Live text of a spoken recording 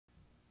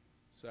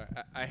Sorry,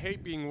 I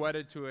hate being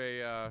wedded to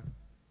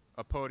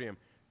a podium.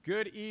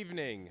 Good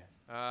evening.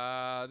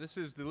 This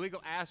is the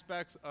legal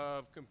aspects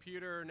of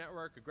computer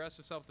network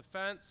aggressive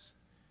self-defense.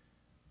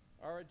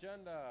 Our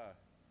agenda.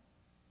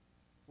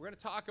 We're going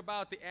to talk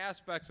about the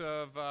aspects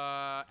of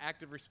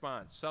active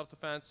response,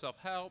 self-defense,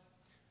 self-help,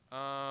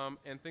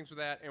 and things with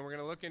that. And we're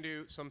going to look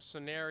into some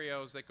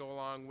scenarios that go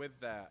along with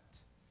that.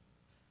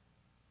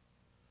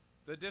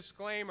 The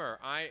disclaimer,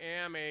 I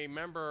am a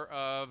member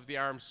of the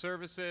Armed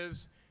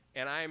Services,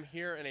 and I am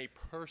here in a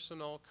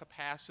personal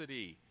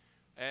capacity.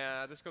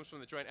 This comes from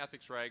the Joint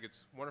Ethics Reg.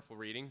 It's wonderful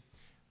reading,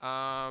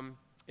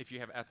 if you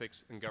have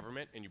ethics in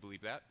government and you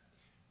believe that.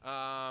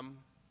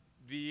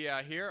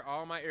 Here,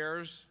 all my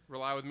errors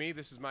rely with me.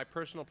 This is my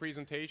personal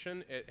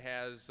presentation. It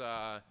has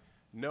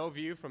no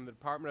view from the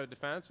Department of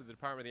Defense or the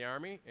Department of the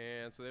Army,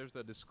 and so there's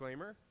the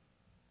disclaimer.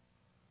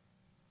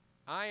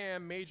 I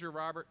am Major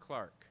Robert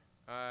Clark.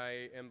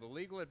 I am the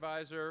legal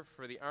advisor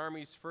for the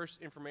Army's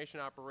 1st Information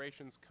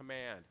Operations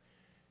Command.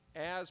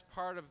 As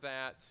part of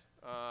that,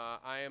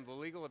 I am the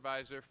legal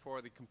advisor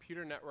for the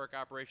Computer Network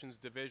Operations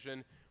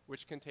Division,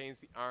 which contains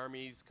the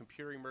Army's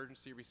Computer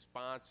Emergency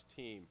Response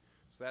Team.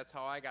 So that's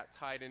how I got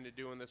tied into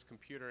doing this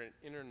computer and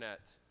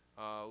internet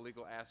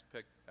legal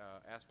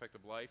aspect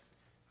of life.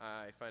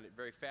 I find it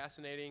very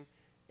fascinating,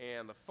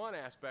 and the fun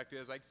aspect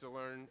is I get to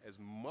learn as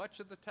much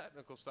of the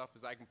technical stuff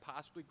as I can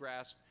possibly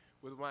grasp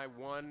with my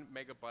 1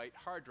 megabyte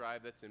hard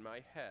drive that's in my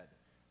head.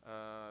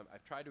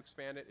 I've tried to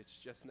expand it, it's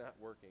just not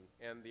working.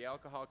 And the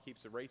alcohol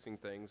keeps erasing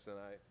things, and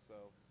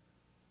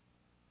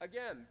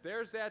again,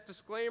 there's that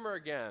disclaimer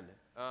again.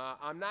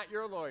 I'm not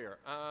your lawyer.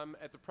 I'm,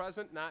 at the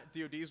present, not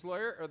DOD's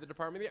lawyer or the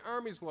Department of the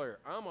Army's lawyer.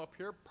 I'm up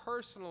here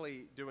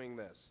personally doing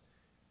this.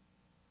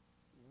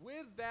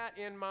 With that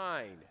in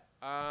mind,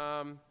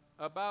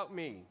 about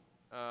me,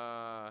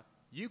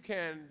 you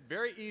can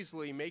very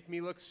easily make me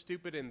look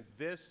stupid in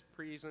this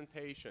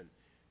presentation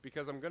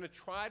because I'm going to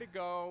try to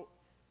go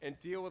and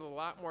deal with a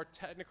lot more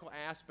technical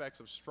aspects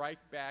of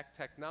strike-back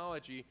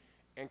technology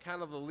and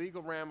kind of the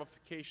legal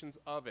ramifications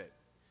of it.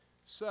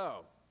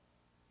 So,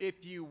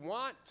 if you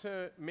want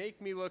to make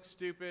me look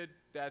stupid,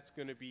 that's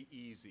going to be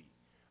easy.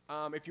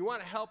 If you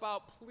want to help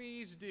out,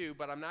 please do,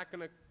 but I'm not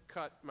going to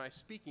cut my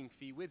speaking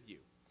fee with you.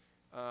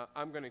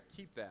 I'm going to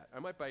keep that. I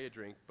might buy you a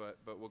drink, but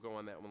we'll go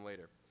on that one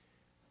later.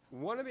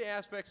 One of the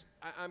aspects,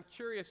 I'm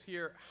curious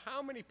here,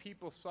 how many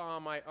people saw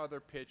my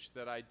other pitch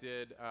that I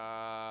did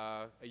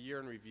a year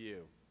in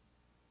review?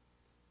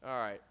 All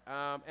right.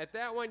 At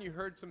that one, you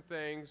heard some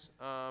things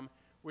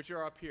which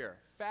are up here.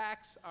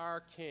 Facts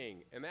are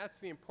king, and that's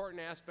the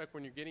important aspect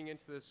when you're getting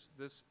into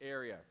this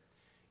area.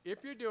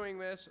 If you're doing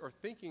this or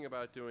thinking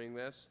about doing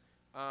this,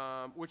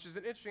 which is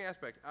an interesting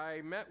aspect,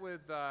 I met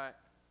with the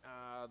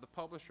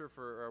publisher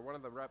for one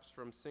of the reps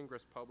from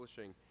Singress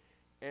Publishing,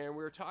 and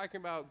we were talking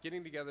about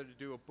getting together to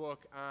do a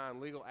book on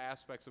legal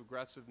aspects of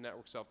aggressive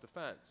network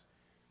self-defense.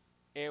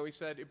 And we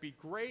said it'd be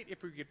great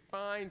if we could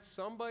find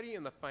somebody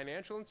in the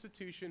financial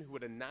institution who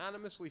would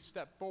anonymously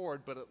step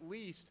forward, but at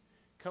least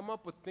come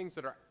up with things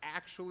that are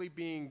actually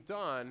being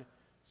done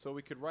so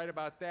we could write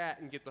about that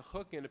and get the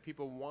hook into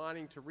people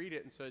wanting to read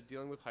it instead of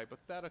dealing with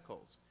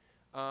hypotheticals.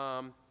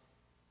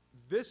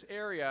 This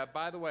area,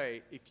 by the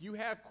way, if you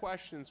have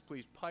questions,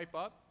 please pipe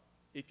up.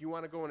 If you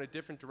want to go in a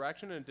different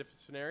direction, in a different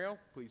scenario,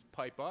 please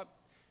pipe up,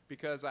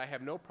 because I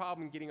have no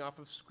problem getting off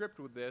of script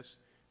with this,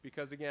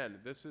 because again,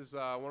 this is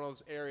one of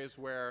those areas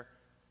where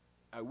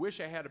I wish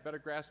I had a better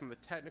grasp on the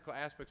technical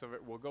aspects of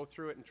it. We'll go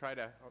through it and try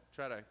to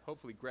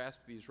hopefully grasp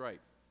these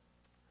right.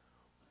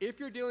 If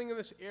you're dealing in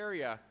this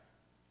area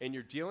and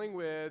you're dealing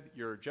with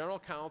your general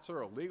counsel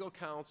or legal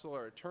counsel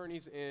or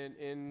attorneys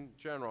in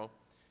general,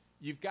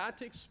 you've got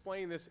to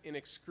explain this in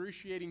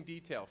excruciating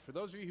detail. For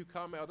those of you who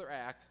caught my other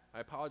act,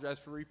 I apologize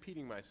for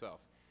repeating myself.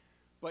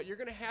 But you're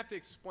going to have to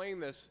explain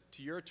this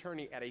to your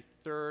attorney at a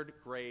 3rd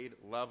grade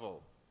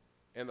level.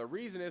 And the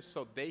reason is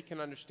so they can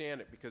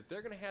understand it, because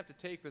they're going to have to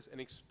take this and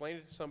explain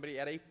it to somebody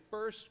at a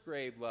 1st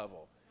grade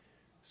level.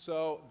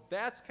 So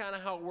that's kind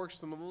of how it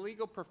works in the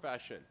legal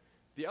profession.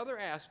 The other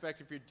aspect,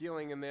 if you're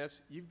dealing in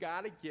this, you've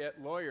got to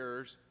get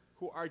lawyers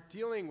who are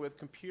dealing with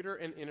computer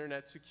and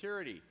internet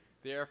security.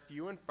 They are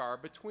few and far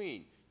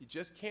between. You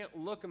just can't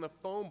look in the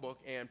phone book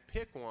and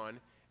pick one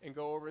and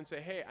go over and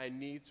say, hey, I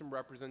need some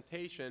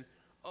representation.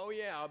 Oh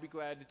yeah, I'll be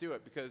glad to do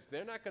it, because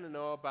they're not going to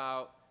know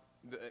about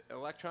the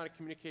Electronic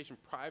Communication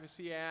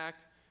Privacy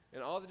Act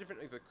and all the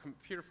different, like the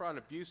Computer Fraud and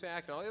Abuse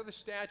Act and all the other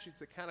statutes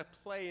that kind of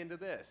play into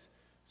this.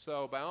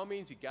 So by all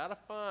means, you got to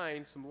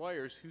find some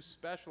lawyers who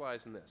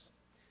specialize in this.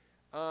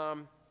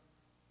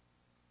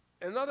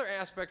 Another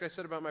aspect I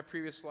said about my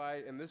previous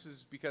slide, and this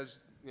is because,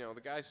 you know,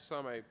 the guys who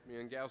saw my,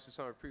 and gals who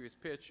saw my previous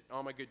pitch,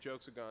 all my good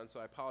jokes are gone, so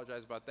I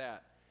apologize about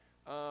that.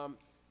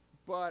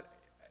 But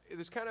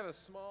there's kind of a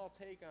small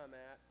take on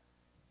that.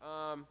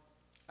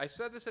 I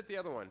said this at the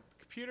other one.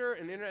 Computer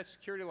and internet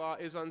security law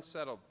is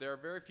unsettled. There are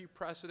very few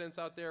precedents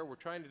out there. We're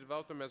trying to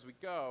develop them as we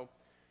go.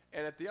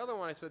 And at the other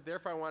one, I said,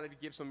 therefore, I wanted to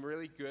give some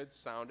really good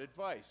sound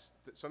advice,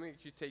 something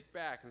that you take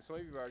back, and some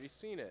of you have already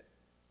seen it.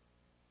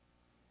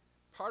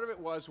 part of it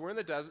was we're in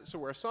the desert, so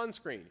wear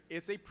sunscreen.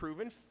 It's a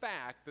proven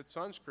fact that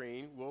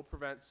sunscreen will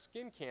prevent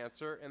skin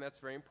cancer, and that's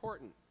very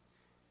important.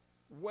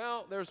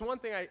 Well, there's one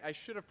thing I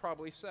should have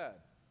probably said.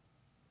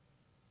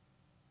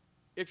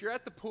 If you're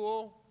at the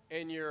pool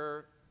and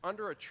you're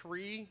under a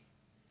tree,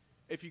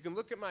 if you can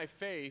look at my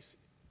face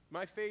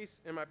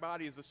and my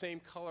body is the same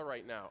color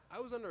right now. I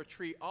was under a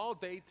tree all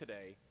day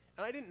today,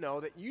 and I didn't know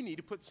that you need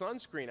to put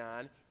sunscreen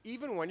on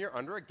even when you're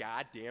under a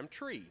goddamn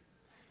tree,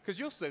 because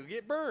you'll still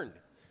get burned.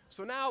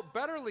 So now,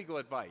 better legal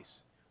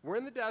advice. We're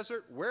in the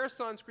desert, wear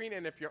sunscreen,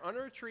 and if you're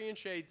under a tree in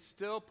shade,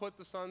 still put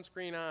the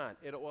sunscreen on.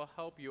 It will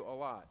help you a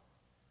lot.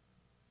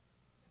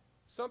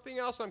 Something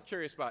else I'm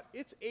curious about.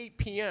 It's 8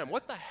 p.m.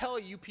 What the hell are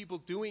you people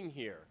doing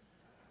here?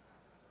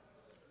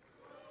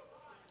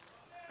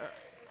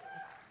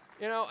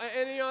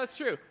 It's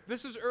true.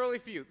 This is early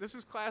for you. This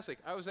is classic.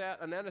 I was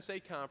at an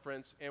NSA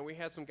conference, and we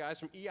had some guys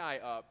from EI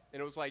up, and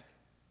it was like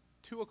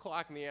 2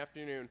 o'clock in the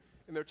afternoon,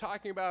 and they're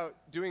talking about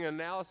doing an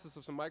analysis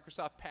of some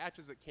Microsoft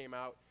patches that came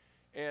out.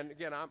 And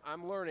again,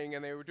 I'm learning,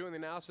 and they were doing the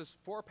analysis.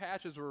 4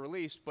 patches were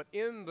released, but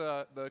in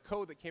the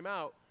code that came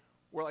out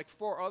were like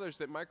 4 others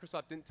that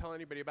Microsoft didn't tell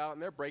anybody about,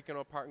 and they're breaking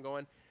them apart and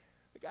going,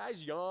 the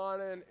guy's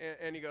yawning,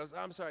 and he goes,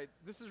 I'm sorry,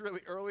 this is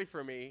really early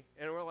for me.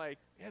 And we're like,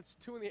 yeah, it's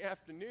 2 in the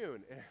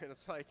afternoon. And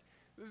it's like,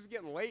 this is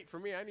getting late for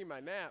me. I need my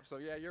nap. So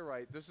yeah, you're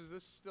right. This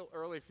is still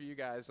early for you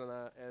guys,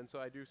 and so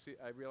I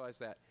realize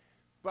that.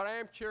 But I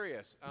am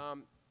curious.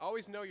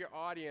 Always know your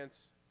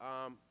audience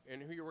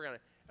and who you're working on.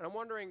 And I'm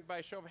wondering, by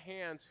a show of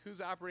hands,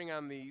 who's operating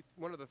on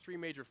one of the 3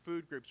 major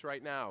food groups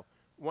right now?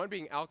 One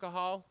being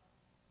alcohol,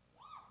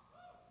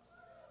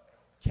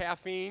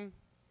 caffeine,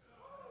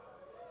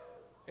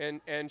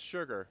 and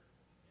sugar.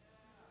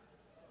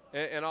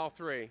 And all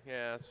 3.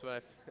 Yeah, that's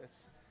what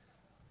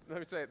let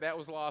me tell you, that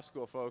was law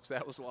school, folks.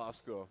 That was law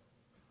school.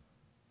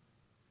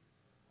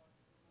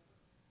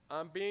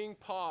 I'm being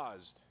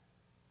paused.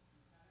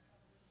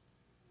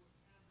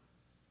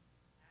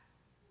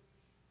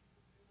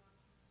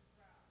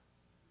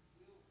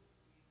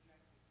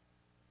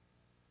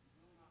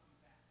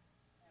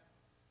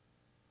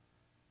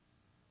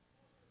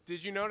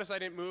 Did you notice I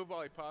didn't move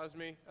while he paused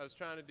me? I was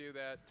trying to do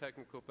that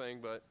technical thing,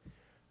 but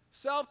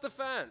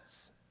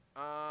self-defense.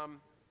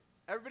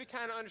 Everybody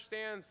kind of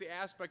understands the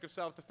aspect of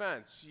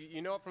self-defense.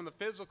 You know it from the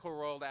physical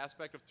world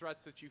aspect of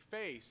threats that you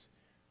face.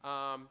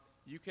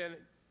 You can,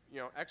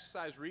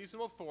 exercise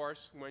reasonable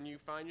force when you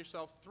find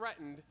yourself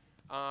threatened,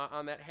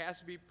 and that has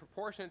to be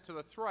proportionate to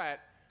the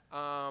threat,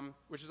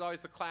 which is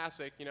always the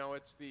classic.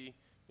 It's the,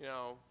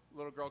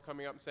 little girl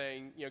coming up and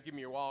saying, give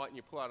me your wallet, and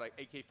you pull out an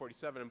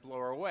AK-47 and blow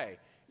her away.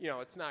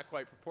 It's not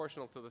quite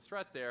proportional to the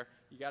threat there.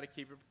 You got to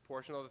keep it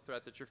proportional to the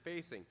threat that you're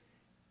facing.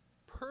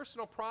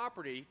 Personal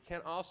property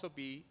can also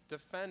be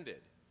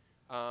defended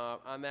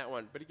on that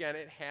one. But again,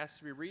 it has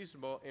to be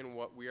reasonable in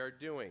what we are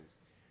doing.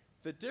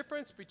 The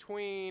difference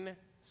between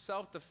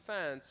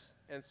self-defense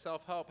and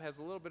self-help has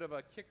a little bit of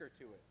a kicker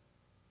to it.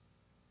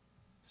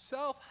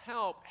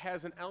 Self-help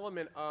has an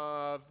element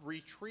of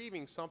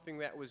retrieving something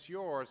that was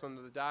yours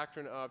under the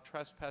doctrine of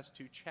trespass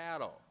to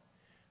chattel.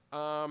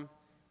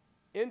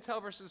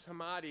 Intel versus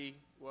Hamadi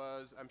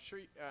was, I'm sure,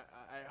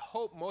 I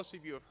hope most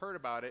of you have heard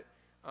about it.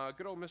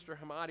 Good old Mr.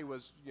 Hamadi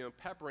was,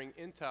 peppering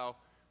Intel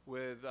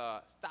with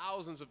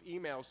thousands of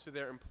emails to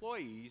their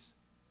employees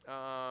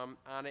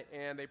on it,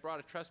 and they brought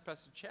a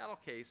trespass to chattel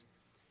case.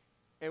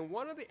 And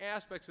one of the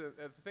aspects of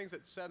the things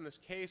that said in this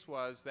case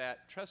was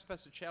that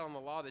trespass to chattel and the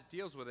law that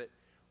deals with it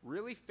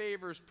really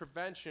favors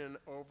prevention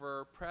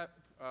over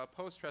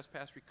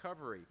post-trespass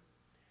recovery.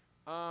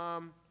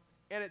 And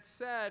it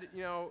said,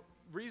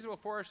 reasonable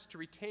force to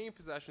retain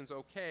possession is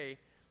okay,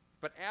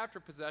 but after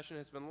possession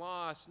has been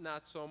lost,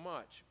 not so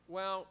much.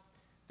 Well,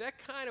 that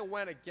kind of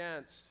went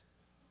against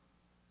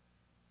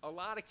a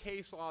lot of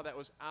case law that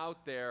was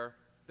out there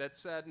that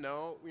said,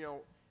 no,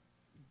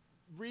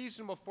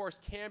 reasonable force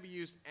can be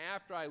used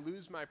after I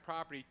lose my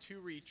property to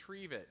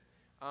retrieve it.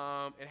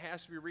 It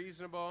has to be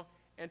reasonable.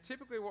 And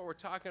typically what we're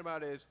talking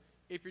about is,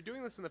 if you're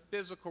doing this in the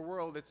physical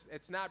world,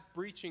 it's not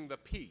breaching the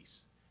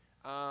peace,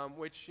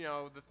 which,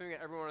 the thing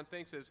that everyone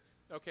thinks is,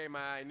 okay,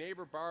 my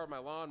neighbor borrowed my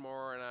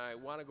lawnmower and I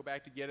want to go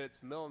back to get it. It's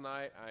the middle of the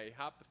night. I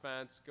hop the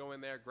fence, go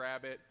in there,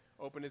 grab it,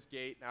 open his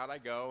gate, out I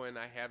go, and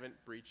I haven't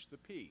breached the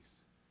peace.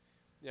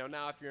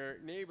 Now if your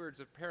neighbor's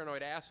a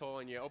paranoid asshole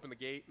and you open the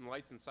gate and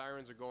lights and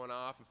sirens are going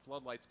off and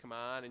floodlights come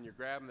on and you're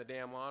grabbing the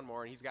damn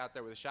lawnmower and he's got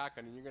there with a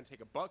shotgun and you're going to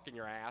take a buck in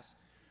your ass,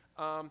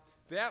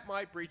 that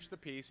might breach the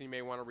peace and you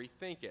may want to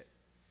rethink it.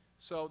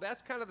 So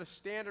that's kind of the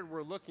standard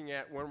we're looking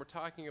at when we're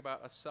talking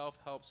about a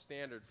self-help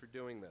standard for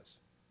doing this.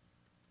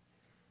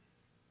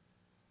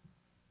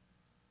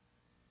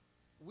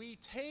 We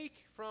take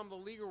from the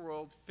legal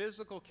world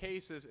physical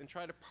cases and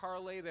try to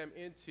parlay them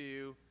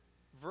into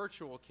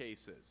virtual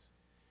cases.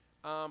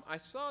 I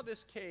saw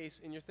this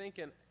case and you're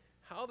thinking,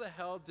 how the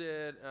hell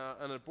did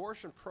an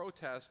abortion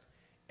protest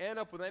end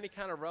up with any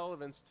kind of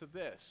relevance to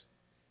this?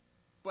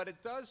 But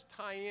it does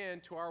tie in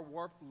to our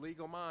warped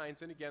legal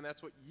minds, and again,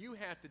 that's what you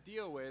have to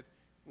deal with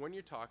when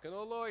you're talking to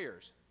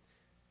lawyers.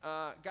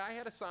 Guy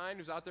had a sign,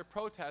 he was out there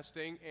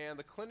protesting, and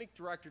the clinic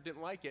director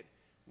didn't like it,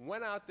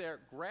 went out there,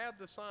 grabbed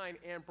the sign,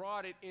 and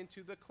brought it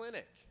into the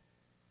clinic.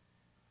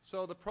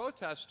 So the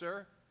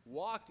protester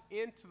walked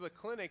into the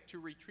clinic to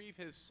retrieve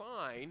his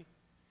sign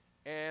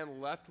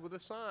and left with a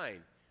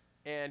sign.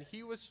 And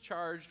he was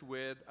charged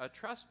with a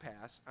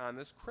trespass on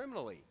this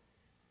criminally.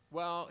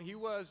 Well, he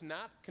was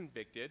not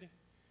convicted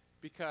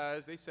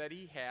because they said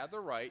he had the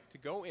right to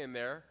go in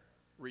there,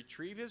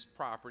 retrieve his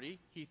property.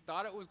 He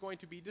thought it was going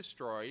to be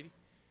destroyed.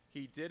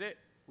 He did it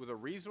with a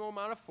reasonable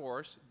amount of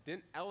force,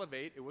 didn't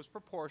elevate, it was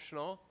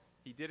proportional.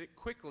 He did it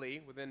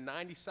quickly, within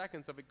 90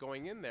 seconds of it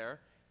going in there,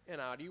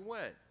 and out he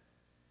went.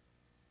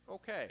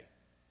 Okay,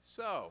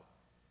 so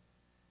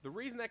the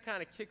reason that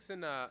kind of kicks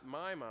into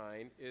my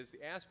mind is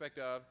the aspect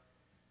of,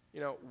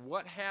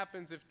 what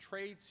happens if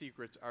trade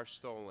secrets are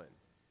stolen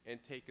and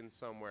taken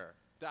somewhere?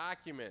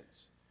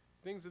 Documents,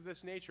 things of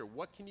this nature.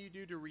 What can you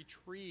do to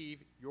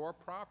retrieve your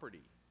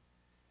property?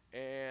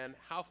 And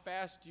how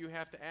fast do you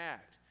have to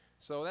act?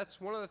 So that's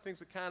one of the things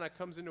that kind of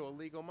comes into a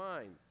legal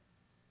mind.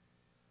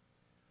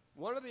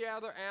 One of the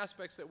other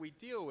aspects that we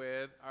deal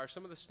with are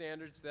some of the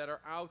standards that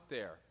are out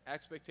there.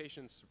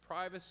 Expectations to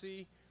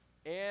privacy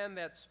and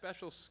that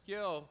special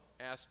skill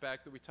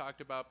aspect that we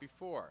talked about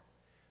before.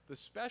 The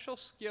special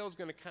skill is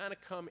going to kind of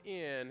come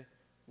in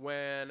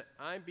when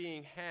I'm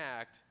being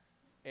hacked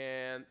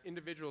and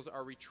individuals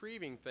are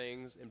retrieving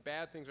things and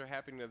bad things are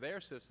happening to their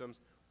systems.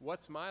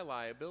 What's my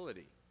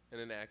liability in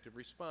an active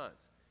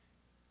response?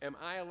 Am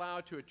I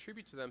allowed to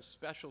attribute to them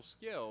special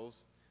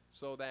skills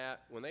so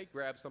that when they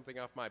grab something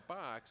off my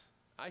box,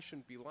 I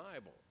shouldn't be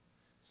liable?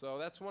 So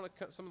that's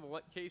some of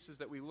the cases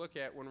that we look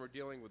at when we're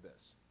dealing with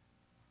this.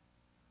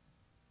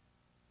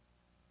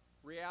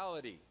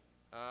 Reality.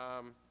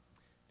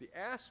 The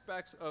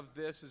aspects of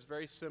this is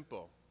very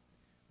simple.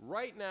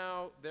 Right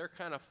now, there are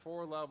kind of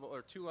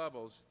two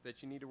levels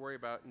that you need to worry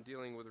about in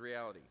dealing with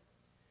reality.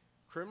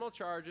 Criminal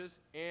charges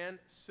and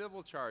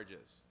civil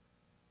charges.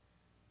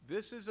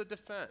 This is a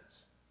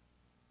defense.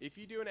 If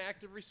you do an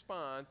active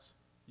response,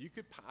 you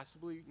could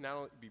possibly not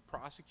only be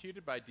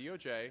prosecuted by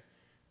DOJ,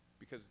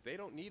 because they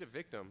don't need a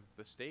victim,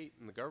 the state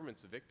and the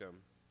government's a victim,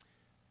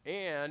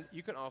 and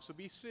you can also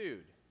be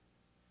sued.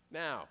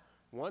 Now,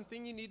 one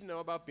thing you need to know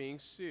about being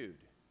sued.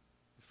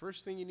 The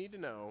first thing you need to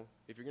know,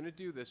 if you're going to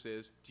do this,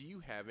 is, do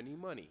you have any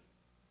money?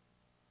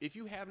 If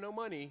you have no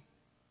money,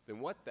 then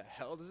what the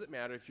hell does it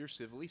matter if you're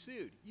civilly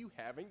sued? You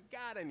haven't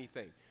got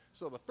anything.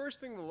 So the first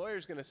thing the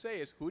lawyer's going to say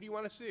is, who do you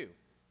want to sue?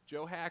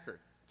 Joe Hacker.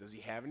 Does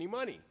he have any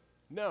money?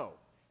 No.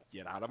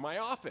 Get out of my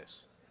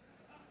office.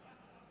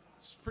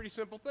 It's a pretty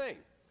simple thing.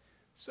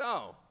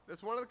 So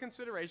that's one of the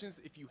considerations.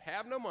 If you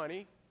have no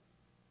money,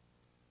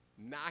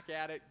 knock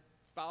at it,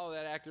 follow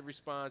that active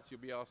response,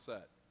 you'll be all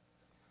set.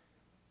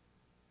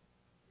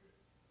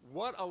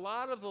 What a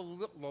lot of the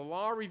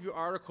law review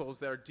articles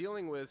that are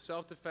dealing with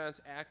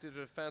self-defense, active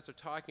defense are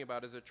talking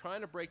about is they're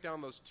trying to break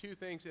down those two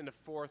things into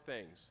four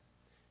things.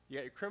 You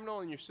got your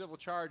criminal and your civil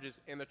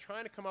charges, and they're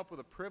trying to come up with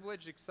a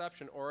privileged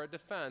exception or a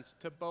defense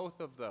to both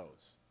of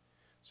those.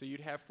 So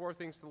you'd have four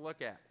things to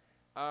look at.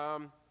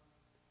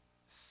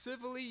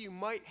 Civilly, you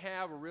might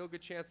have a real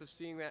good chance of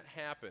seeing that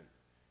happen.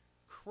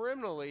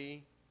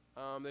 Criminally,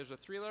 there's a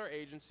three-letter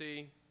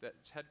agency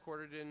that's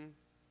headquartered in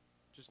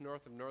just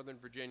north of Northern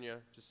Virginia,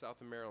 just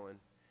south of Maryland,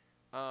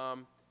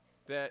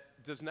 that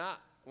does not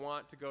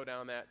want to go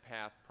down that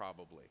path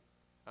probably.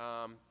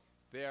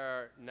 They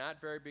are not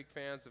very big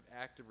fans of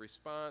active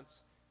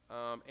response,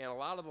 and a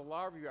lot of the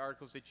law review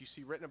articles that you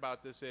see written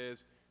about this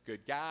is,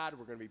 good God,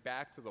 we're going to be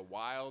back to the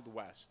Wild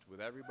West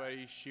with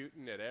everybody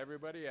shooting at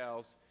everybody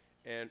else,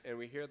 and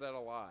we hear that a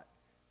lot.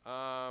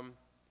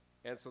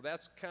 And so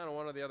that's kind of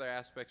one of the other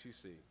aspects you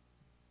see.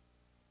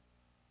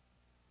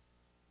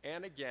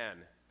 And again,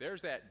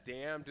 there's that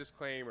damn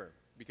disclaimer,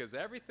 because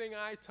everything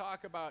I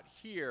talk about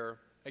here,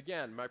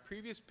 again, my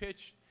previous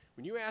pitch,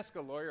 when you ask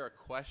a lawyer a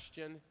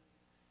question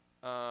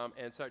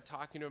and start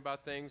talking to him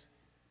about things,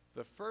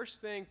 the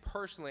first thing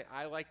personally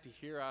I like to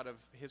hear out of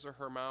his or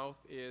her mouth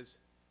is,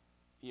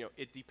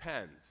 it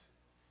depends.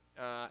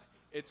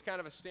 It's kind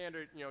of a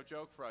standard,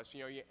 joke for us.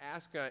 You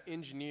ask an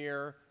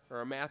engineer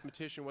or a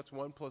mathematician what's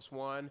 1 +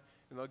 1,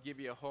 and they'll give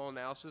you a whole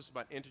analysis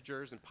about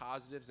integers and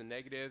positives and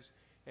negatives,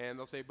 and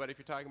they'll say, but if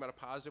you're talking about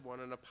a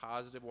 +1 and a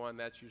 +1,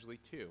 that's usually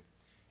 2.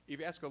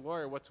 If you ask a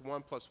lawyer what's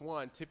 1 +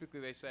 1,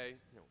 typically they say,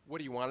 what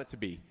do you want it to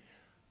be?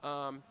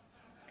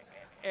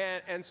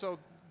 And so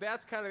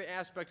that's kind of the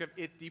aspect of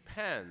it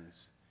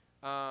depends.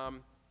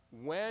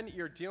 When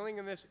you're dealing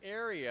in this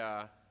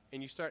area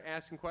and you start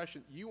asking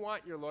questions, you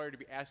want your lawyer to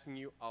be asking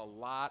you a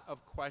lot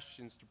of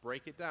questions to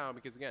break it down,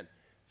 because again,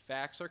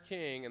 facts are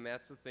king, and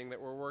that's the thing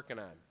that we're working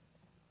on.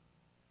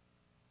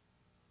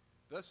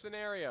 The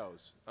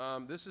scenarios.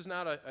 This is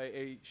not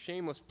a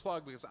shameless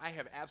plug, because I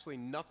have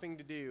absolutely nothing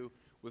to do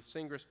with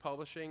Singress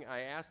Publishing. I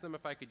asked them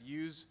if I could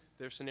use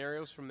their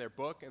scenarios from their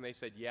book, and they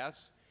said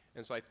yes.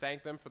 And so I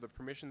thank them for the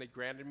permission they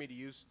granted me to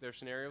use their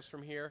scenarios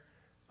from here.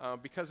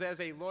 Because as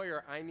a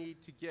lawyer, I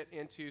need to get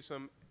into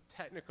some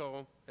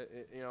technical,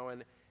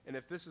 And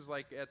if this is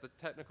like at the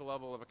technical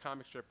level of a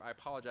comic strip, I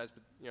apologize,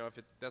 but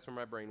if that's where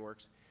my brain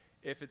works.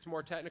 If it's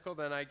more technical,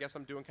 then I guess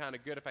I'm doing kind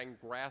of good if I can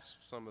grasp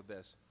some of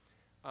this.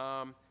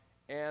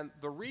 And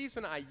the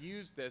reason I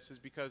use this is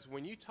because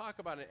when you talk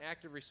about an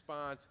active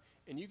response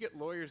and you get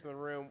lawyers in the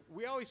room,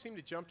 we always seem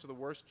to jump to the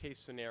worst case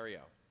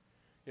scenario.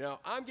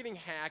 I'm getting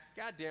hacked.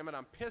 God damn it,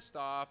 I'm pissed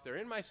off. They're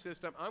in my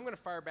system. I'm going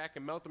to fire back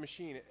and melt the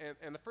machine.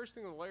 And the first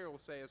thing the lawyer will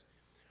say is,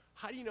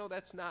 how do you know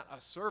that's not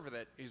a server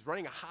that is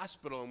running a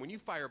hospital, and when you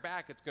fire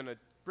back, it's going to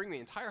bring the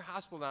entire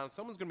hospital down,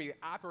 someone's going to be at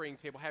the operating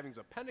table having his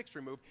appendix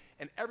removed,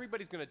 and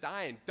everybody's going to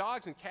die, and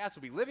dogs and cats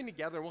will be living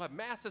together, and we'll have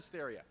mass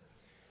hysteria.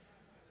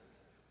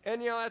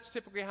 And that's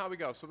typically how we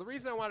go. So the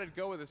reason I wanted to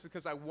go with this is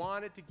because I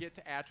wanted to get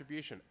to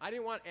attribution. I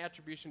didn't want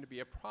attribution to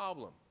be a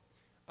problem.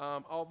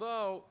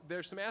 Although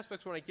there's some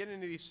aspects when I get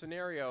into these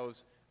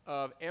scenarios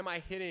of am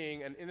I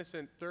hitting an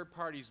innocent third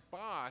party's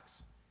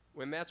box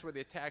when that's where the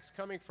attack's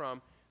coming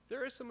from,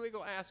 there is some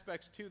legal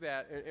aspects to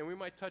that, and we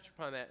might touch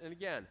upon that. And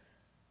again,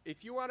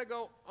 if you want to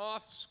go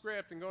off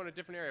script and go in a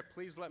different area,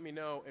 please let me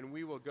know, and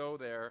we will go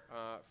there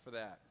for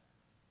that.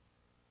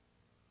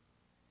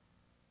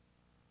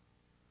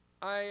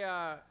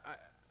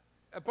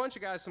 A bunch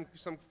of guys,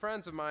 some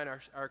friends of mine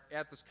are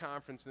at this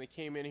conference, and they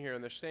came in here,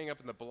 and they're staying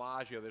up in the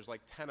Bellagio. There's like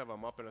 10 of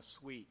them up in a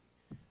suite.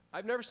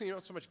 I've never seen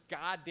so much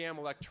goddamn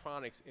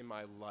electronics in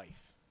my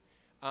life.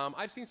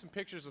 I've seen some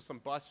pictures of some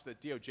busts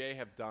that DOJ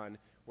have done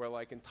where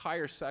like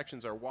entire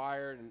sections are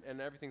wired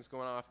and everything's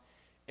going off.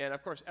 And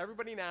of course,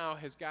 everybody now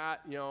has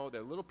got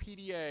their little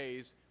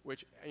PDAs,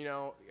 which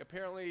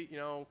apparently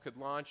could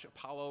launch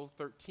Apollo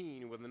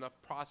 13 with enough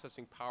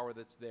processing power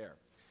that's there.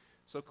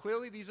 So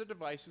clearly, these are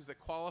devices that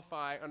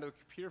qualify under the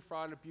Computer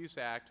Fraud and Abuse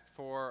Act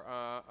for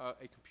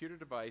a computer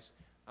device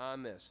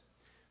on this.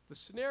 The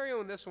scenario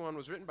in this one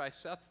was written by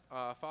Seth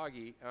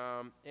Foggy,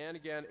 and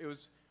again, it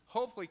was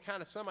hopefully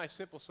kind of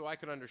semi-simple so I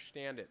could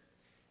understand it.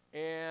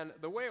 And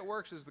the way it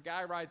works is the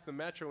guy rides the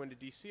metro into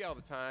DC all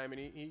the time, and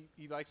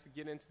he likes to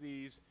get into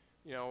these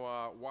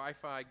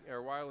Wi-Fi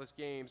or wireless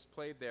games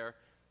played there.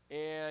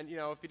 And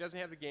if he doesn't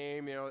have the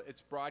game,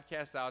 it's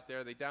broadcast out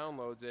there. They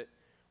downloads it,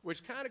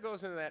 which kind of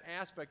goes into that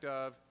aspect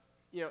of,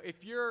 if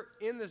you're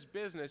in this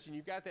business and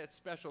you've got that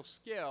special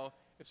skill,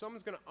 if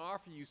someone's going to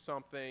offer you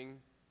something,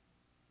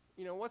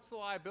 what's the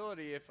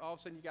liability if all of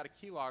a sudden you got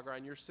a keylogger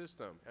on your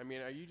system? I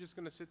mean, are you just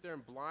going to sit there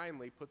and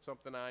blindly put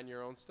something on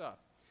your own stuff?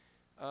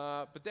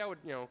 But that would,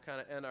 kind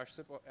of end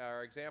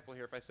our example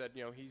here if I said,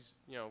 he's,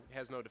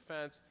 has no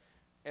defense.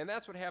 And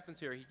that's what happens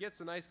here. He gets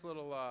a nice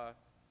little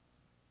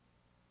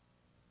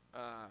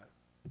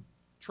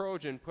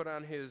Trojan put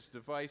on his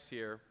device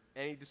here,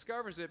 and he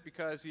discovers it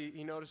because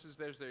he notices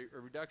there's a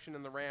reduction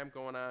in the RAM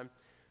going on.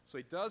 So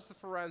he does the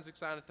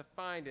forensics on it to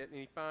find it, and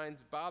he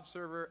finds Bob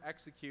server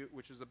execute,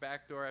 which is a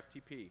backdoor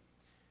FTP.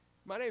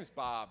 My name's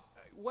Bob.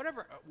 What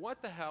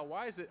the hell?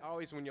 Why is it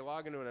always when you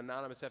log into an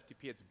anonymous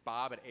FTP, it's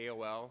Bob at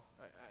AOL?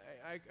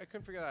 I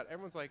couldn't figure that out.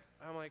 Everyone's like,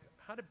 I'm like,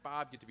 how did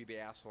Bob get to be the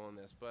asshole in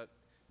this? But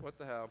what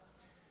the hell?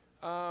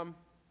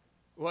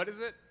 What is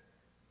it?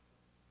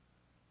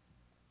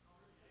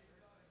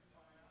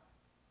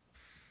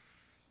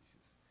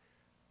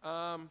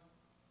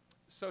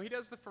 So he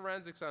does the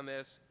forensics on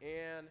this,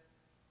 and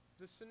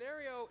the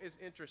scenario is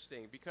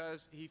interesting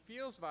because he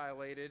feels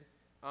violated.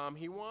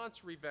 He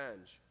wants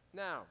revenge.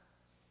 Now,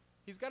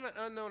 he's got an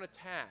unknown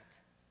attack.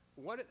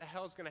 What the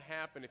hell is going to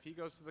happen if he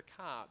goes to the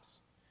cops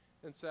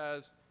and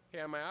says, hey,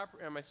 on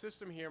my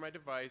system here, my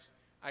device,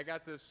 I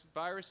got this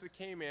virus that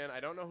came in. I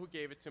don't know who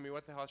gave it to me.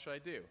 What the hell should I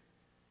do?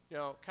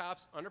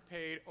 Cops,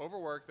 underpaid,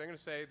 overworked, they're going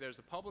to say, there's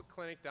a public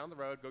clinic down the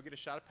road. Go get a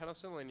shot of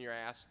penicillin in your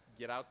ass.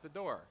 Get out the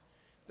door.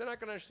 They're not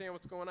going to understand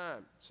what's going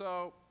on.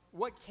 So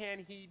what can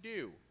he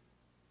do?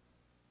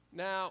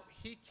 Now,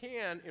 he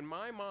can, in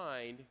my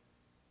mind,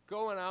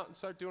 go out and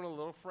start doing a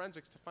little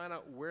forensics to find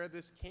out where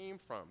this came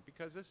from,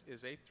 because this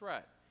is a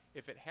threat.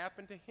 If it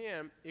happened to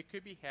him, it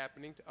could be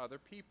happening to other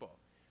people.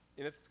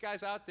 And if this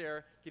guy's out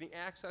there getting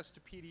access to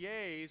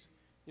PDAs,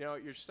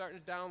 you're starting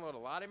to download a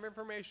lot of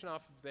information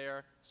off of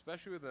there,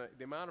 especially with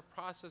the amount of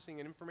processing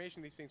and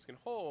information these things can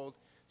hold.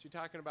 So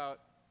you're talking about,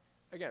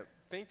 again,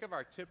 think of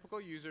our typical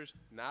users,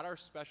 not our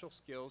special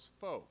skills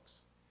folks.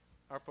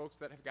 Our folks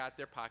that have got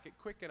their Pocket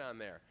Quicken on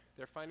there,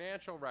 their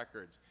financial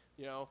records.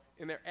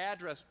 In their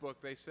address book,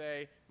 they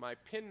say my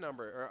PIN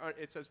number, or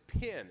it says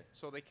PIN,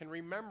 so they can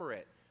remember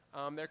it.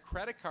 Their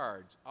credit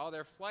cards, all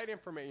their flight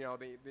information,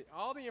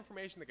 all the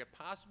information that could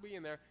possibly be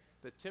in there,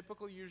 the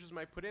typical users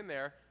might put in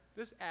there.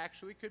 This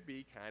actually could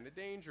be kind of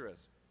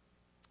dangerous.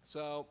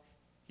 So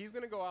he's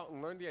going to go out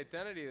and learn the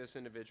identity of this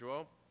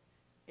individual,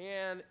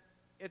 and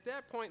at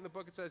that point in the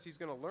book, it says he's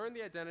going to learn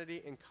the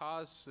identity and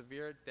cause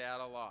severe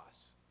data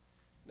loss.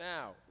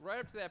 Now, right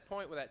up to that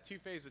point with that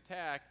two-phase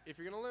attack, if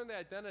you're going to learn the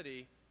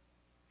identity,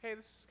 hey,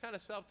 this is kind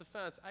of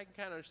self-defense. I can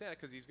kind of understand it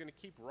because he's going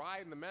to keep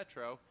riding the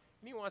metro,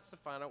 and he wants to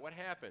find out what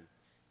happened.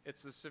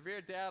 It's the severe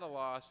data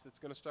loss that's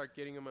going to start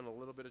getting him in a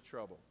little bit of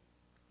trouble.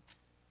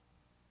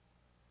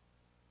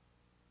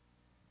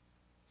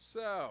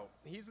 So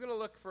he's going to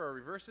look for a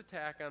reverse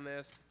attack on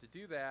this. To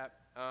do that,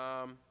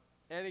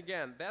 And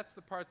again, that's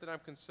the part that I'm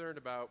concerned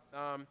about.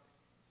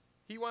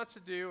 He wants to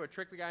do or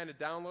trick the guy into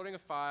downloading a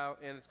file,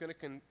 and it's going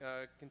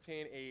to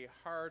contain a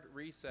hard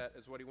reset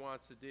is what he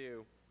wants to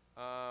do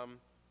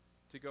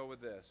to go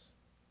with this.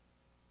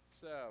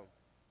 So,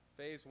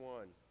 phase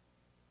one,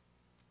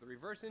 the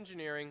reverse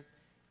engineering,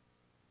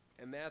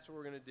 and that's what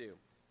we're going to do.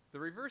 The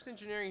reverse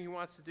engineering he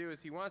wants to do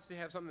is he wants to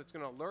have something that's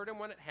going to alert him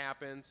when it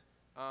happens.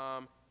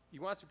 He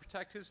wants to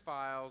protect his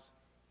files,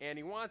 and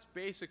he wants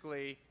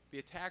basically the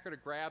attacker to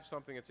grab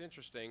something that's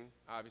interesting,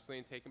 obviously,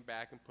 and take it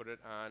back and put it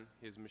on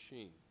his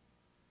machine.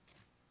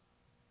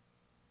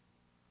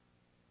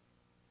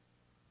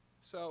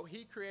 So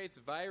he creates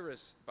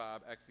virus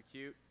Bob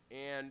execute,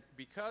 and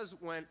because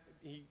when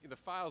the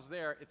file's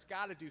there, it's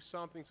got to do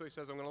something. So he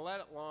says, I'm going to let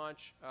it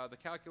launch the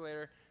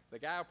calculator. The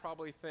guy will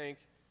probably think,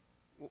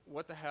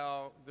 what the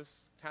hell, this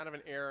is kind of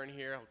an error in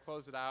here. He'll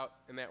close it out,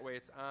 and that way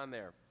it's on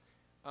there.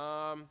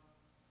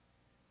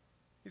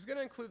 He's going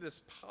to include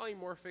this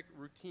polymorphic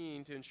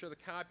routine to ensure the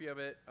copy of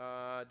it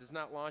does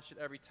not launch it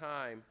every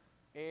time.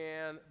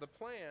 And the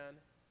plan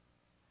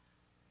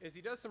is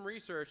he does some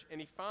research,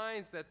 and he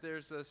finds that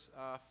there's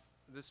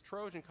this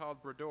Trojan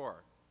called Brador.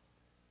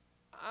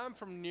 I'm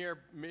from near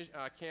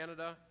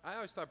Canada. I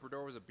always thought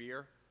Brador was a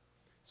beer,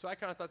 so I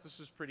kind of thought this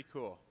was pretty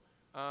cool.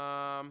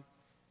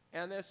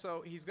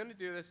 So he's going to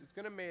do this. It's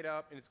going to mate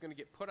up, and it's going to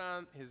get put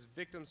on his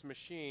victim's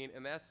machine,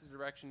 and that's the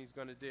direction he's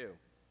going to do.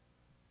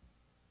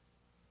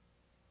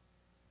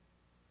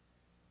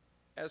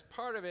 As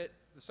part of it,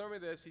 the summary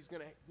of this, he's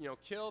going to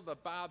kill the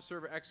Bob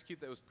server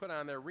execute that was put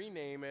on there,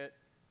 rename it,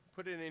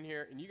 put it in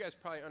here, and you guys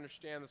probably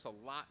understand this a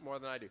lot more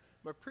than I do.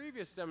 My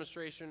previous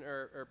demonstration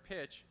or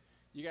pitch,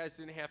 you guys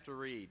didn't have to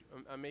read.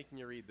 I'm making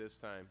you read this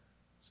time.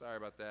 Sorry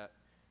about that.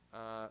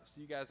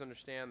 So you guys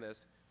understand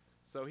this.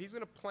 So he's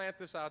going to plant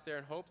this out there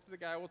and hope that the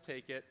guy will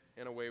take it,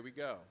 and away we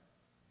go.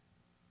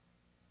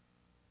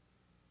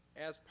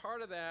 As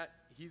part of that,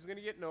 he's going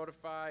to get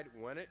notified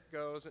when it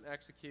goes and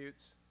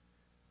executes.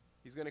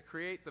 He's going to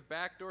create the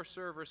backdoor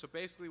server. So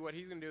basically what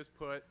he's going to do is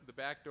put the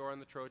backdoor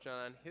and the Trojan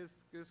on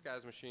this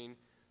guy's machine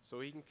so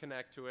he can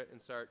connect to it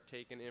and start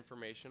taking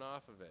information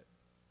off of it.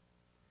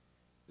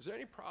 Is there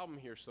any problem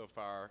here so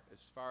far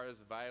as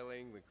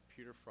violating the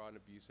Computer Fraud and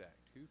Abuse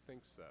Act? Who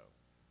thinks so?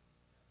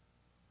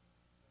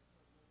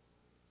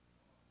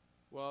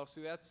 Well,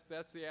 see, that's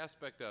the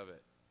aspect of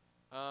it.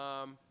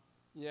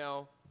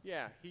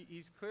 Yeah,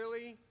 he's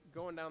clearly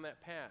going down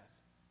that path.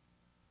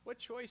 What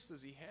choice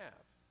does he have?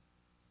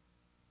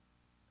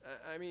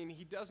 I mean,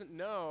 he doesn't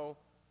know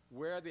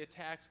where the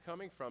attack's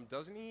coming from.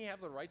 Doesn't he have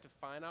the right to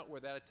find out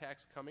where that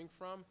attack's coming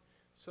from?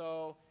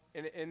 So,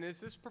 and is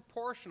this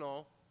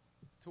proportional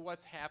to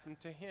what's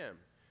happened to him?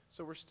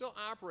 So we're still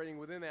operating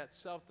within that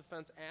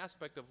self-defense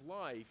aspect of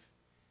life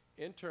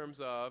in terms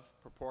of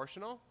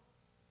proportional,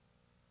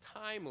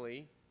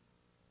 timely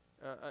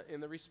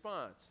in the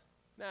response.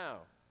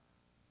 Now,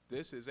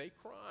 this is a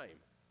crime.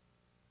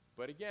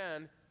 But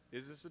again,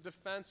 is this a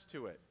defense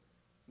to it?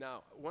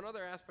 Now, one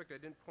other aspect I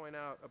didn't point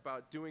out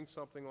about doing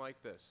something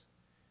like this.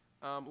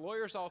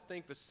 Lawyers all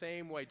think the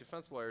same way,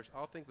 defense lawyers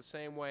all think the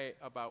same way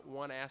about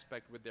one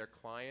aspect with their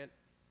client.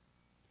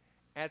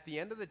 At the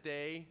end of the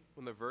day,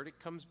 when the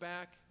verdict comes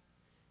back,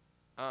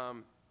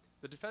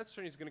 the defense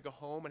attorney is going to go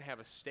home and have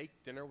a steak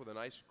dinner with a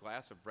nice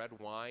glass of red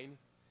wine.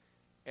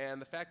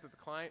 And the fact that the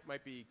client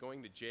might be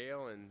going to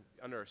jail and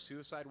under a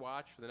suicide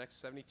watch for the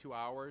next 72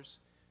 hours,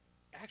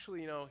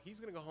 actually, he's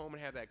going to go home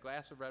and have that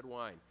glass of red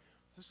wine.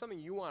 So this is something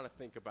you want to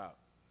think about.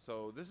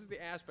 So this is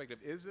the aspect of,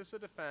 is this a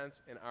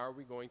defense, and are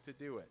we going to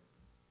do it?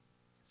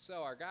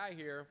 So our guy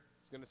here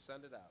is going to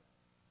send it out.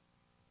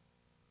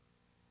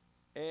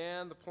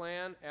 And the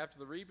plan, after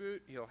the reboot,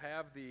 he'll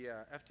have the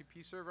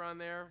FTP server on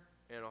there,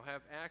 and he'll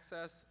have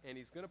access, and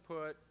he's going to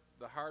put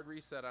the hard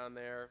reset on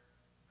there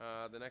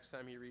the next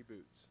time he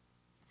reboots.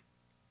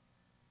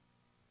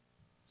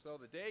 So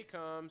the day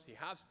comes, he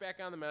hops back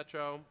on the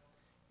Metro,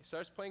 he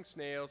starts playing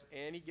snails,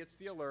 and he gets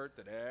the alert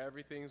that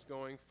everything's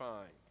going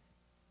fine.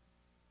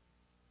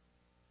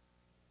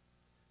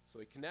 So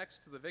he connects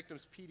to the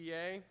victim's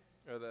PDA,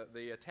 or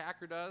the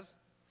attacker does,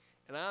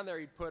 and on there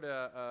he'd put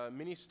a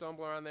mini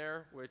stumbler on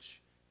there,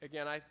 which,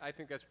 again, I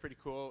think that's pretty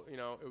cool.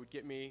 It would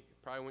get me,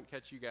 probably wouldn't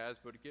catch you guys,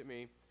 but it'd get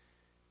me.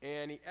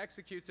 And he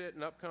executes it,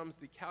 and up comes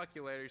the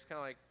calculator. He's kind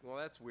of like, well,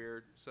 that's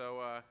weird.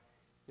 So,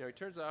 he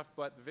turns it off,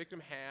 but the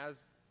victim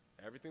has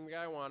everything the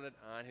guy wanted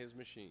on his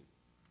machine.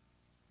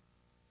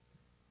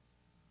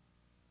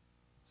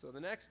 So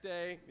the next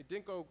day, it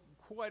didn't go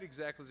quite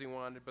exactly as he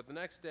wanted, but the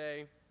next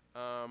day,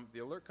 the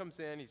alert comes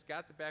in, he's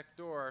got the back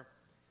door,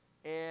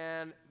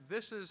 and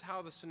this is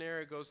how the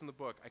scenario goes in the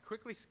book. I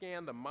quickly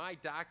scanned the My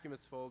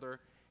Documents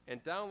folder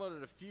and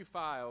downloaded a few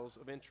files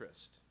of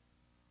interest.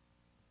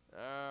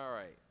 All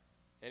right,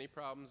 any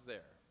problems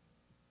there?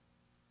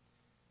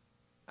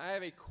 I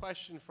have a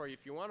question for you.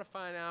 If you want to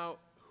find out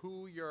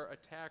who your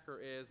attacker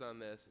is on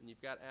this and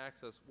you've got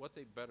access, what's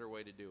a better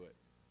way to do it?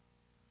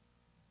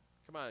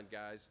 Come on,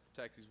 guys,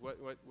 detectives.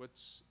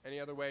 What's any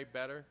other way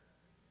better?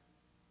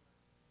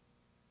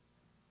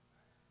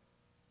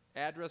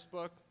 Address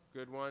book,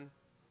 good one.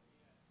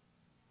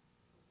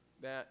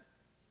 that,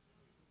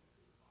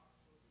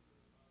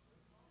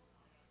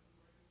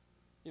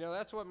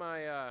 that's what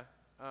my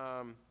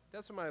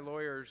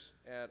lawyers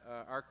at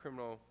our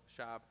criminal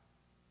shop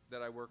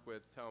that I work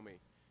with tell me.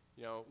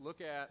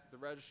 Look at the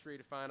registry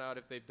to find out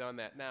if they've done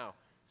that. Now,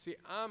 see,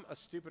 I'm a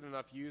stupid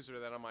enough user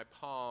that on my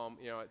palm,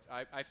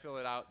 I fill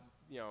it out.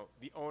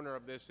 The owner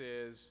of this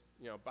is,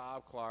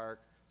 Bob Clark,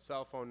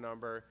 cell phone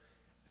number,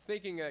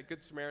 thinking that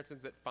Good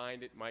Samaritans that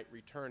find it might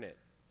return it.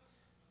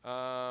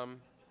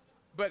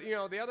 But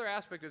the other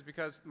aspect is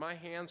because my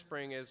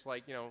handspring is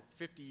like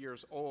 50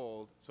 years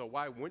old, so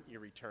why wouldn't you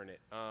return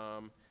it?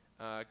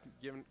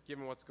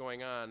 Given what's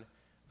going on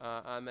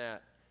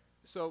that.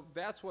 So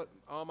that's what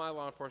all my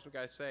law enforcement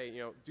guys say.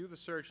 Do the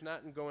search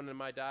not in going into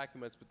my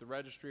documents, but the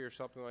registry or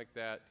something like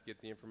that to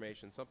get the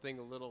information. Something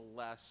a little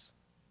less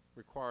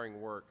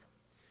requiring work.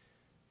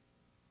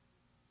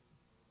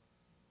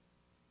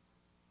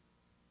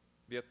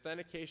 The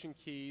authentication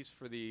keys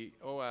for the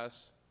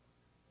OS.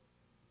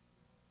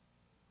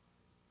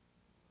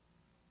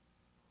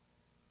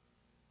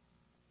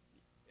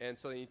 And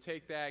so you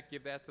take that,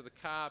 give that to the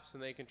cops,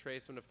 and they can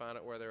trace them to find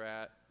out where they're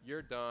at.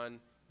 You're done.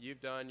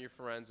 You've done your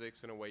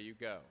forensics, and away you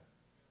go.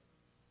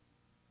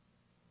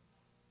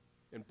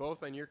 And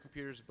both on your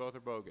computers, both are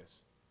bogus.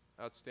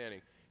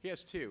 Outstanding. He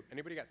has 2.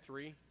 Anybody got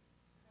 3?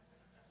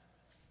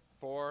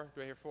 4?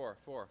 Do I hear 4?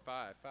 4,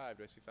 5, 5.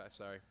 Do I see 5?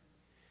 Sorry.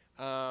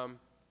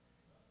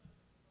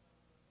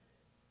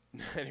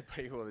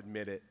 Anybody will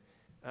admit it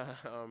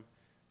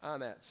on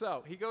that.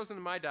 So he goes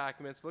into my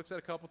documents, looks at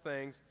a couple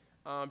things,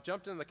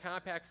 jumped into the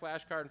compact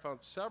flash card and found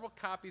several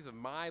copies of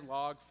my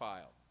log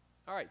file.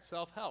 All right,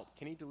 self-help.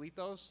 Can he delete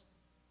those?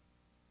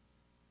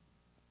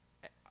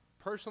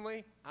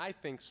 Personally, I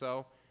think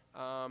so.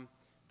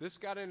 This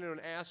got into an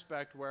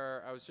aspect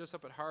where I was just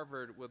up at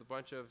Harvard with a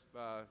bunch of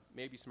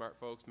maybe smart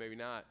folks, maybe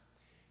not.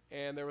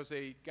 And there was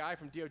a guy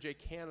from DOJ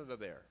Canada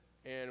there.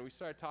 And we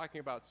started talking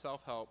about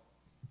self-help,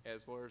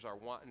 as lawyers are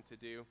wanting to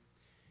do.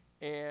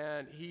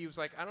 And he was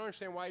like, I don't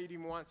understand why you'd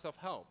even want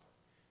self-help.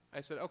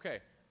 I said, okay,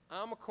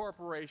 I'm a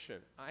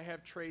corporation. I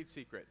have trade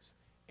secrets.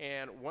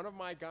 And one of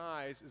my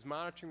guys is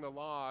monitoring the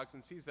logs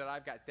and sees that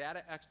I've got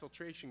data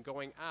exfiltration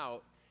going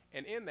out.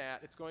 And in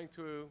that, it's going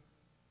to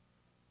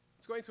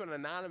an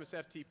anonymous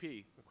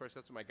FTP. Of course,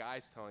 that's what my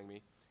guy's telling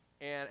me.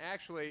 And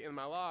actually, in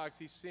my logs,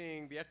 he's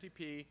seeing the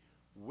FTP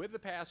with the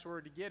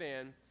password to get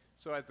in.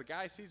 So as the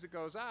guy sees it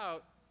goes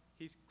out,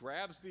 he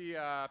grabs the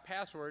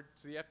password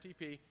to the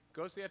FTP,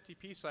 goes to the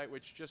FTP site,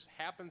 which just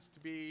happens to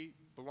be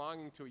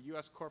belonging to a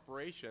U.S.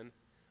 corporation,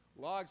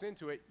 logs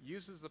into it,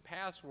 uses the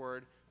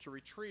password to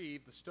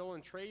retrieve the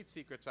stolen trade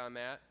secrets on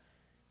that,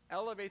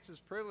 elevates his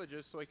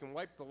privileges so he can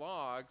wipe the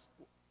logs.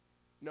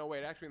 No,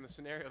 wait, actually in the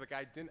scenario, the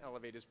guy didn't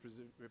elevate his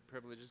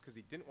privileges because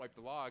he didn't wipe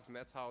the logs, and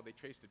that's how they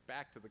traced it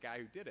back to the guy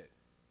who did it,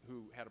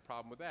 who had a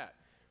problem with that.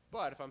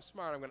 But if I'm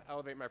smart, I'm going to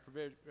elevate my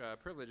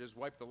privileges,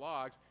 wipe the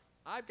logs.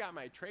 I've got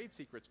my trade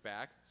secrets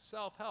back,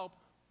 self-help,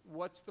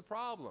 what's the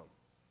problem?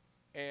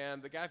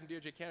 And the guy from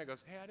DOJ Canada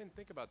goes, hey, I didn't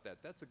think about that.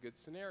 That's a good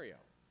scenario.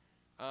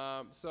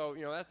 So,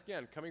 that's,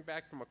 again, coming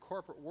back from a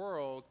corporate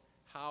world,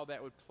 how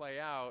that would play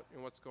out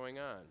and what's going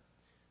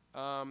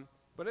on.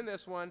 But in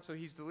this one, so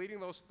he's deleting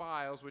those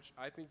files, which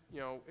I think,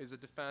 is a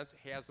defense.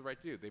 He has the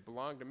right to do. They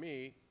belong to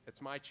me.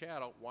 It's my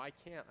chattel. Why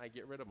can't I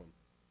get rid of them?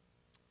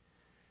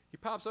 He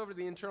pops over to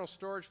the internal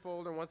storage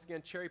folder and once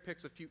again cherry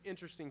picks a few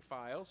interesting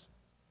files,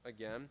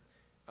 again.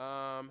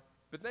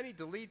 But then he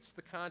deletes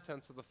the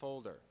contents of the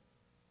folder.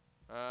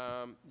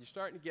 You're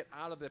starting to get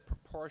out of the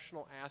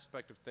proportional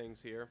aspect of things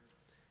here.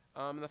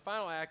 And the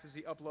final act is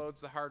he uploads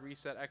the hard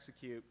reset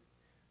execute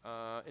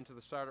into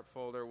the startup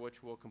folder,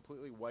 which will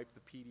completely wipe the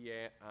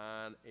PDA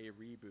on a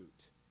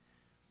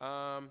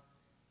reboot.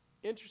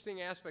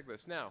 Interesting aspect of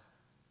this. Now,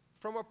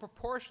 from a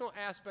proportional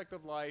aspect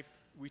of life,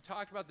 we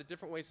talked about the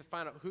different ways to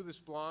find out who this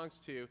belongs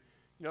to.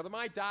 The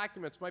My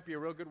Documents might be a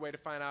real good way to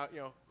find out,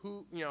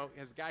 who,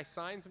 has a guy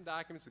signed some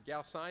documents, a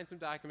gal signed some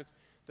documents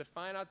to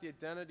find out the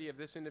identity of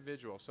this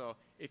individual. So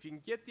if you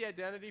can get the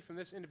identity from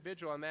this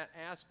individual on that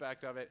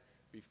aspect of it,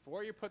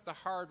 before you put the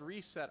hard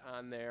reset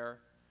on there,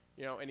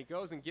 and he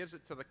goes and gives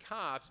it to the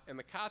cops, and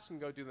the cops can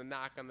go do the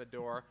knock on the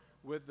door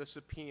with the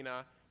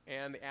subpoena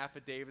and the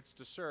affidavits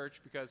to search,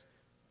 because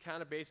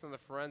kind of based on the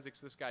forensics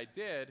this guy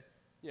did,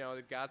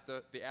 they've got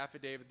the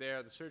affidavit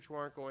there, the search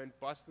warrant, go in,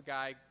 bust the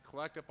guy,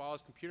 collect up all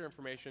his computer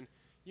information.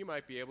 You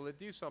might be able to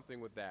do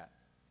something with that.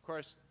 Of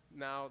course,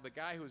 now the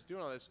guy who's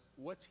doing all this,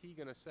 what's he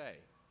going to say?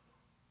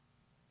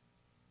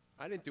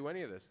 I didn't do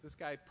any of this. This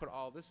guy put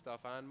all this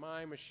stuff on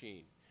my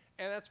machine.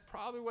 And that's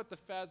probably what the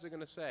feds are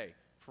going to say.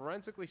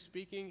 Forensically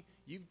speaking,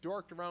 you've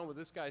dorked around with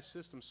this guy's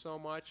system so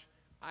much,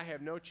 I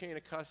have no chain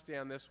of custody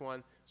on this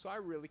one, so I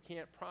really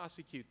can't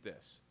prosecute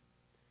this.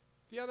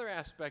 The other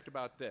aspect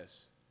about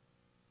this,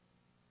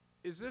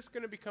 is this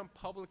going to become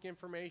public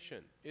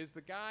information? Is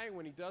the guy,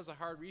 when he does a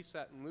hard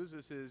reset and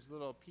loses his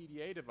little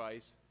PDA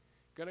device,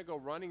 going to go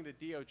running to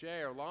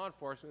DOJ or law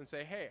enforcement and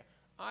say, hey,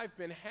 I've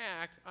been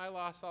hacked, I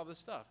lost all this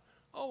stuff.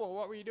 Oh, well,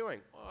 what were you doing?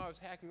 Oh, I was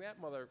hacking that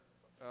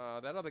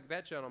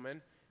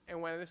gentleman,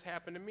 and when this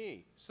happened to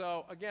me.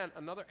 So again,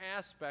 another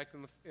aspect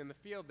in the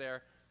field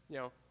there, you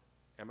know,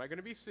 am I going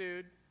to be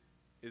sued?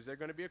 Is there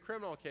going to be a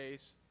criminal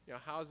case? You know,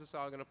 how is this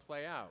all going to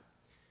play out?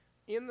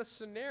 In the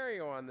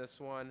scenario on this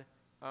one,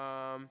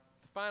 the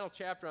final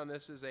chapter on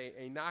this is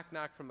a knock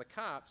knock from the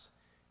cops,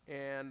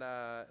 and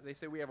they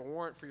say we have a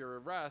warrant for your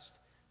arrest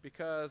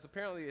because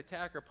apparently the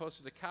attacker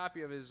posted a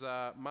copy of his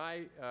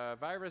My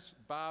Virus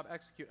Bob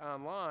Execute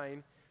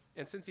online,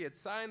 and since he had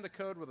signed the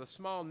code with a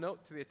small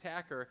note to the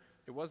attacker,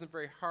 it wasn't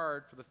very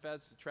hard for the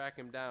feds to track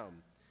him down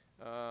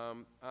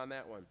on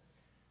that one.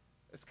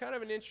 It's kind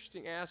of an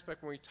interesting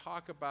aspect when we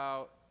talk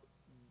about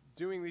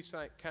doing these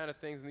kind of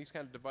things and these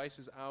kind of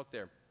devices out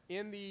there.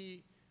 In the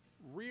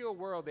real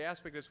world, the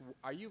aspect is,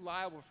 are you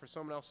liable for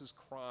someone else's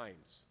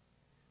crimes?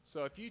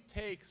 So if you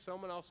take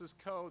someone else's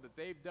code that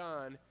they've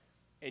done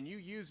and you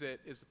use it,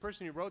 is the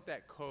person who wrote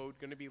that code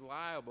going to be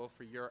liable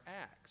for your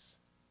acts?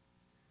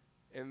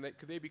 And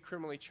could they be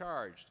criminally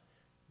charged?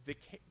 The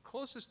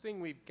closest thing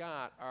we've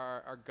got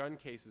are gun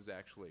cases,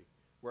 actually,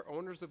 where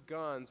owners of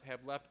guns have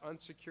left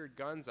unsecured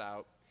guns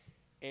out,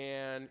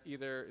 and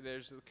either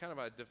there's kind of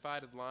a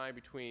divided line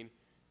between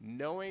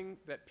knowing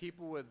that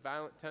people with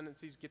violent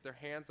tendencies get their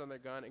hands on their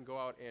gun and go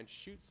out and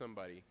shoot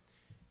somebody.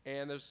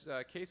 And there's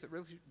a case that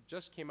really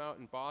just came out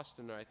in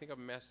Boston, or I think of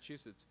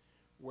Massachusetts,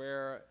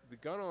 where the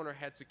gun owner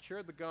had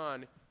secured the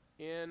gun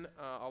in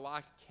a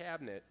locked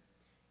cabinet,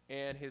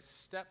 and his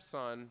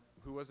stepson,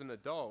 who was an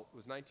adult,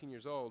 was 19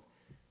 years old,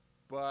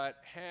 but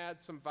had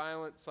some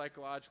violent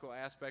psychological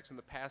aspects in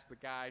the past the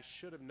guy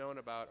should have known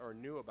about or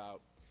knew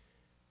about,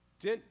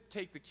 didn't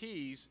take the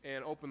keys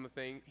and open the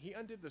thing. He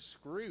undid the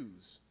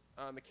screws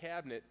on the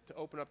cabinet to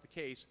open up the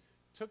case,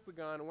 took the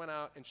gun, went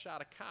out and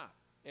shot a cop.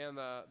 And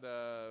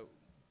the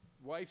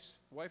wife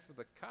of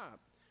the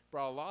cop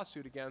brought a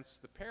lawsuit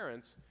against the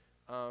parents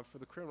for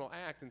the criminal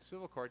act in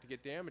civil court to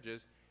get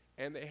damages,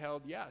 and they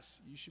held, yes,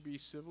 you should be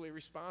civilly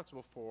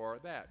responsible for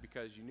that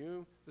because you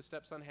knew the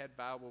stepson had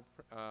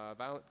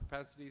violent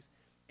propensities,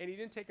 and he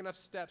didn't take enough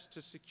steps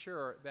to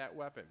secure that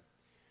weapon.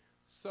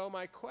 So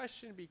my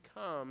question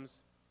becomes,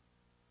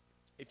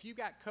 if you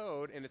got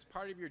code and it's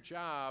part of your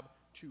job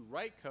to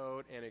write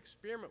code and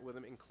experiment with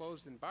them in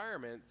closed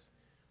environments,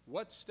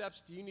 what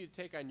steps do you need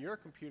to take on your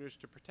computers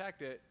to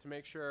protect it to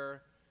make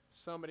sure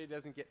somebody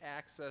doesn't get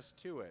access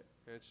to it?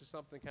 And it's just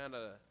something kind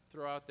of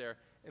throw out there.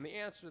 And the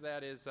answer to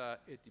that is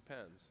it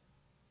depends.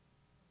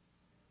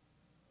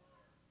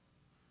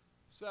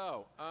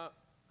 So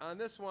on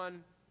this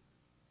one,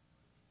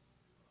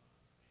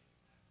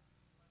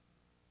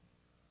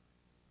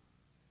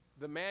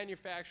 the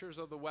manufacturers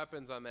of the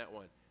weapons on that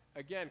one.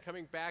 Again,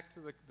 coming back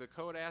to the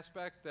code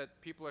aspect that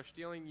people are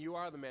stealing, you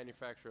are the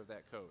manufacturer of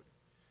that code.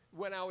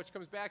 Now, which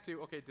comes back to,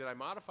 okay, did I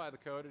modify the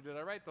code or did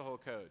I write the whole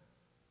code?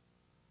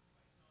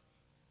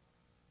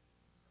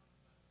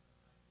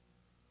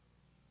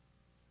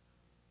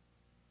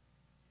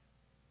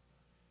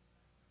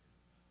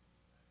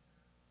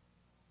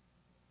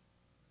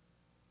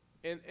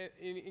 And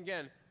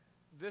again,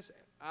 this,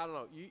 I don't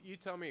know, you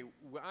tell me,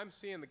 I'm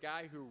seeing the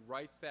guy who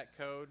writes that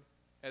code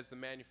as the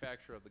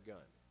manufacturer of the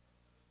gun.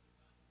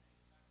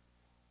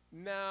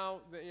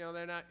 No, you know,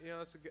 they're not, you know,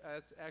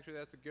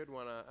 that's a good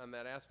one on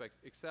that aspect,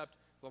 except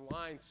the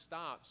line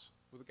stops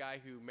with the guy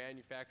who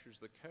manufactures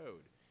the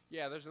code.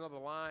 Yeah, there's another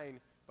line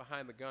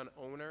behind the gun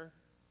owner,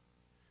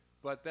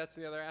 but that's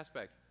the other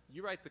aspect.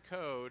 You write the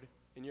code,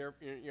 and you're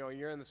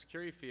in the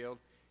security field,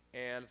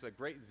 and it's a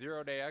great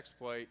zero-day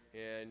exploit,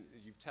 and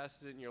you've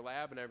tested it in your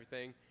lab and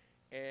everything,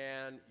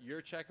 and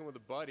you're checking with a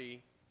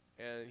buddy,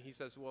 and he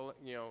says, well,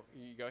 you know,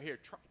 you go, here,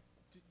 try,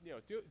 you know,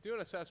 do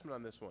an assessment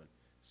on this one.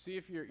 See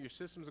if your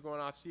systems are going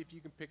off. See if you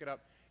can pick it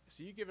up.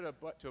 So you give it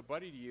to a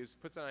buddy to use,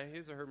 puts it on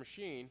his or her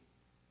machine,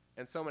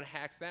 and someone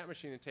hacks that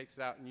machine and takes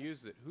it out and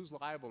uses it. Who's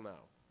liable now?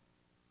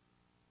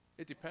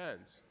 It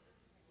depends.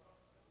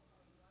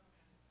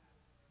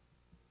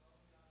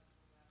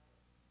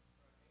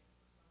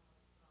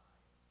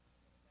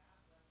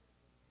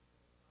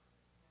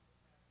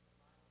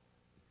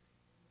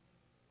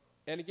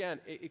 And again,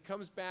 it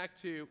comes back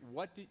to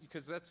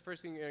because that's the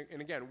first thing, and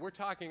again, I'm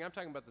talking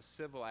about the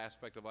civil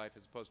aspect of life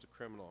as opposed to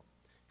criminal.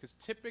 Because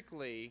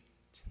typically,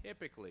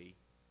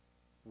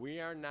 we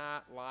are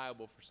not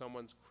liable for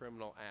someone's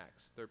criminal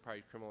acts,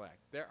 third-party criminal act.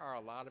 There are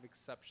a lot of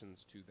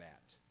exceptions to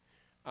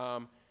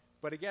that.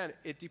 But again,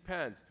 it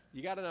depends.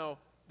 You got to know,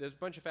 there's a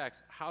bunch of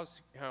facts.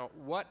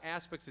 What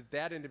aspects did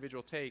that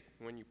individual take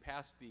when you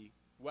pass the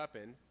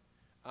weapon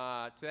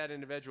to that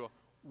individual?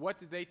 What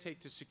did they take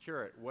to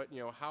secure it?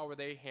 How were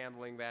they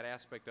handling that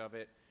aspect of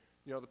it?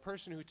 The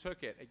person who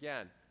took it,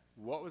 again,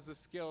 what was the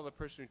skill of the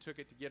person who took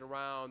it to get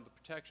around the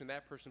protection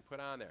that person put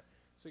on there?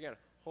 So again, a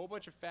whole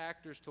bunch of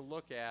factors to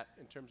look at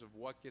in terms of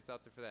what gets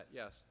out there for that.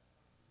 Yes?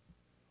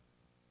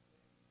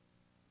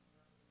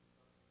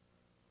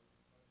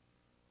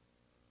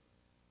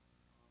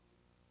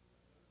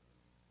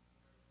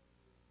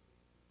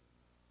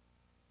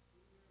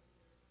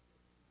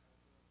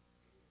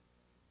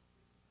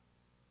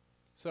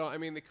 So, I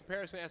mean, the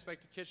comparison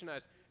aspect to kitchen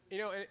knives,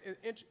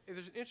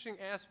 there's an interesting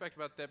aspect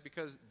about that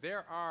because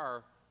there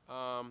are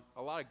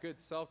a lot of good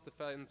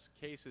self-defense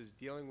cases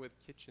dealing with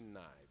kitchen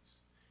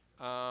knives.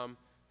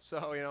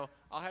 So,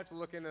 I'll have to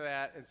look into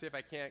that and see if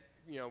I can't,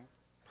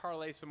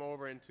 parlay some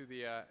over into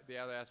the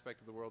other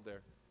aspect of the world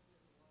there.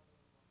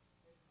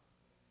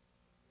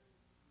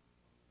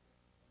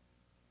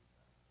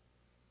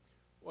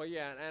 Well,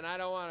 yeah, and I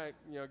don't want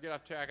to, get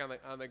off track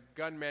on the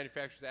gun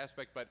manufacturer's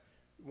aspect, but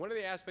one of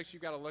the aspects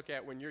you've got to look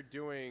at when you're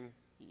doing,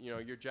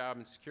 your job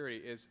in security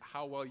is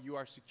how well you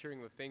are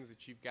securing the things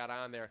that you've got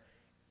on there,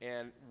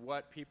 and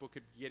what people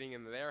could be getting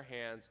into their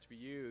hands to be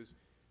used.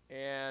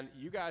 And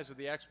you guys are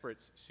the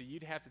experts, so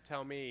you'd have to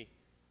tell me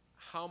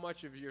how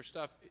much of your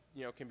stuff,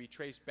 can be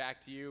traced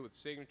back to you with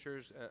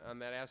signatures on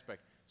that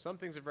aspect. Some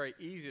things are very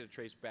easy to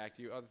trace back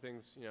to you. Other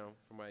things,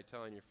 from what I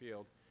tell in your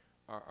field,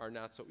 are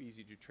not so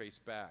easy to trace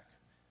back.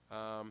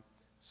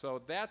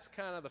 So that's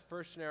kind of the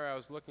first scenario I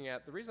was looking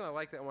at. The reason I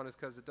like that one is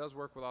because it does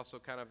work with also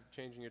kind of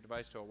changing your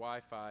device to a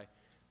Wi-Fi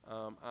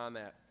on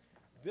that.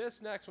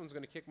 This next one's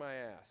going to kick my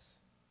ass.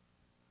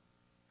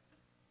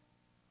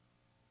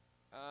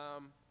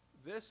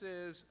 This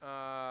is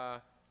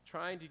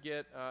trying to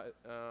get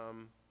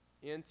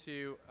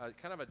into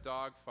kind of a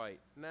dogfight.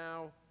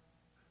 Now,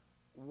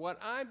 what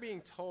I'm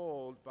being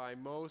told by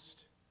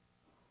most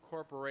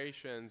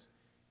corporations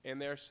in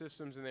their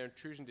systems and their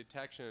intrusion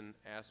detection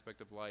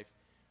aspect of life,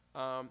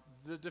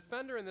 the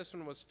defender in this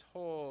one was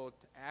told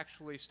to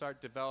actually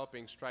start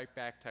developing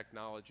strike-back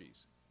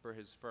technologies for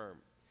his firm.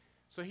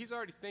 So he's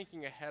already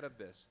thinking ahead of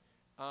this.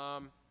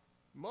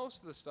 Most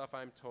of the stuff,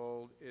 I'm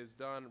told, is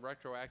done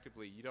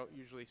retroactively. You don't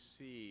usually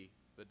see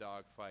the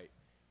dogfight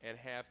and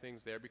have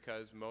things there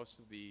because most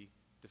of the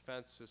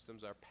defense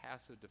systems are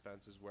passive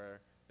defenses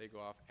where they go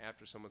off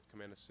after someone's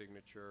come in a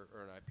signature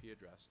or an IP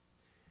address.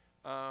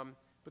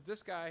 But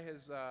this guy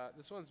has,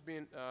 this one's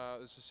being,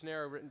 this is a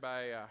scenario written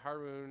by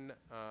Haroon,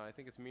 I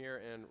think it's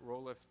Mir and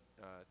Rolif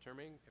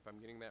Terming, if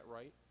I'm getting that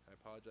right. I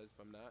apologize if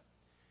I'm not.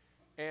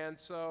 And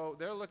so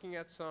they're looking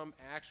at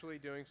actually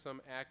doing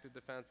some active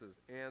defenses.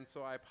 And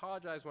so I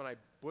apologize when I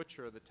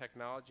butcher the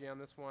technology on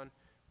this one,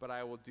 but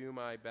I will do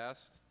my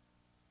best.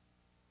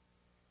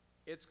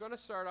 It's going to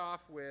start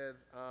off with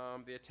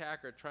the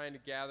attacker trying to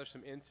gather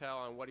some intel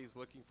on what he's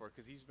looking for,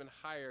 because he's been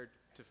hired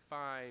to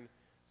find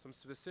some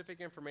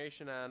specific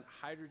information on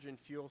hydrogen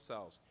fuel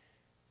cells.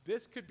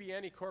 This could be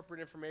any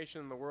corporate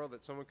information in the world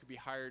that someone could be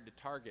hired to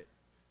target.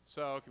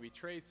 So it could be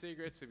trade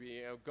secrets, it could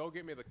be, go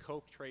get me the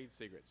Coke trade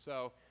secret.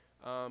 So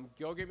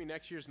go get me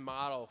next year's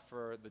model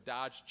for the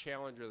Dodge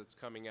Challenger that's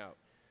coming out.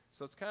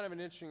 So it's kind of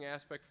an interesting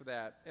aspect for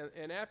that.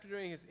 And after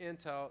doing his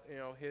intel,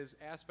 his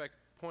aspect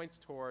points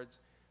towards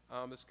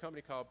this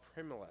company called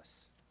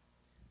Primulus.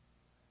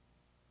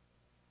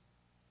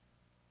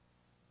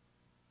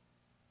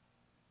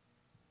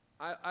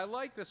 I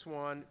like this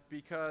one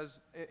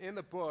because in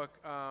the book,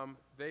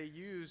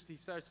 he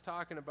starts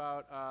talking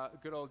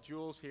about good old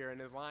Jules here and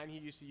the line he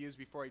used to use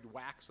before he'd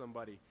whack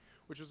somebody,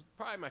 which was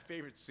probably my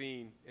favorite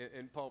scene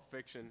in Pulp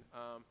Fiction.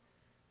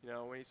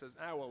 When he says,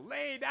 "I will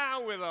lay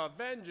down with a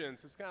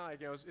vengeance." It's kind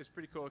of like, it's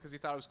pretty cool because he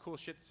thought it was cool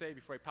shit to say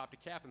before he popped a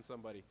cap in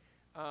somebody.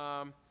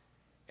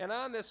 And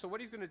on this, so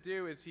what he's going to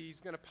do is he's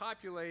going to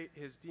populate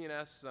his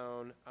DNS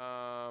zone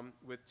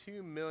with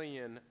 2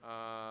 million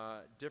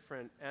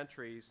different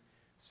entries,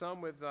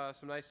 some with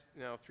some nice,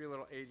 3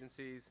 little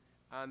agencies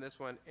on this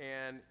one.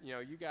 And,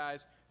 you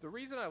guys, the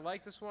reason I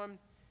like this one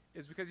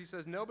is because he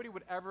says nobody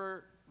would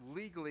ever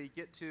legally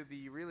get to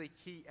the really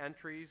key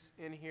entries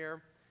in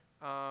here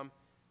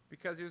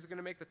because he was going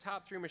to make the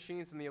top 3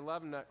 machines in the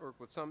 11 network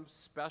with some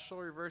special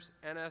reverse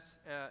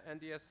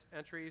NDS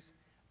entries.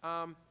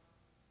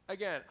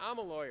 Again, I'm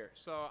a lawyer,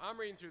 so I'm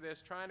reading through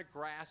this, trying to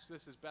grasp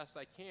this as best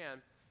I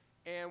can.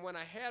 And when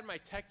I had my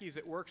techies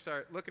at work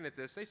start looking at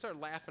this, they started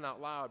laughing out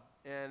loud.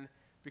 And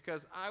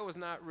because I was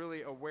not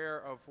really aware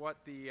of what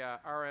the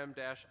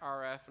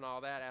RM-RF and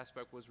all that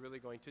aspect was really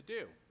going to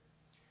do.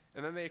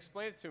 And then they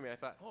explained it to me. I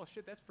thought, oh,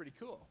 shit, that's pretty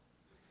cool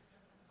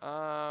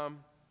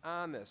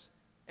on this.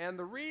 And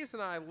the reason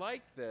I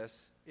like this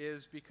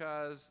is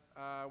because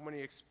when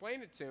he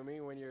explained it to me,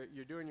 when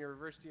you're doing your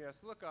reverse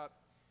DNS lookup,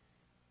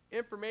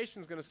 information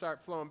is going to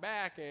start flowing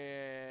back,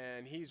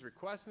 and he's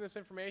requesting this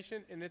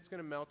information, and it's going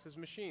to melt his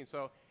machine.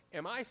 So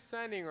am I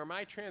sending or am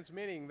I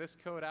transmitting this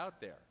code out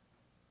there?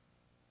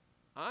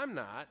 I'm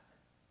not.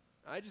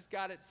 I just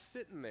got it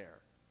sitting there.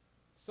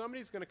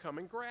 Somebody's going to come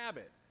and grab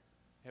it.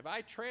 Have I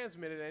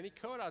transmitted any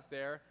code out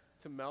there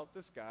to melt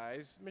this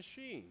guy's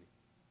machine?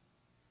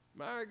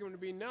 My argument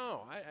would be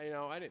no.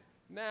 I didn't.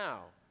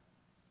 Now,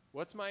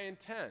 what's my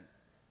intent?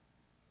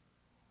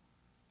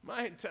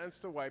 My intent's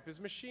to wipe his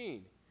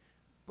machine.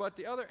 But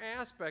the other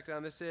aspect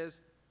on this is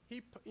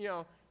he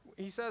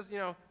says,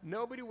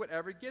 nobody would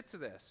ever get to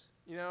this.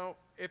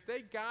 If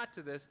they got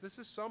to this, this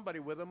is somebody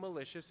with a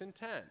malicious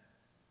intent.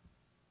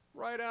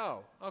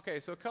 Righto. Okay,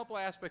 so a couple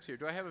aspects here.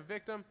 Do I have a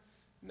victim?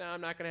 No,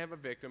 I'm not going to have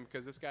a victim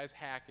because this guy's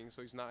hacking,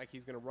 so he's not like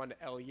he's going to run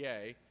to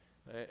LEA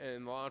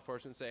and law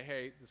enforcement and say,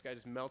 hey, this guy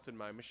just melted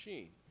my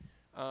machine.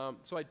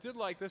 So I did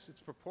like this.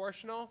 It's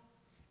proportional.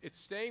 It's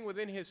staying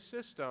within his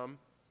system.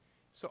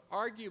 So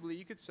arguably,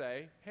 you could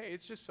say, hey,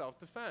 it's just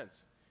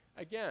self-defense.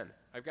 Again,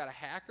 I've got a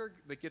hacker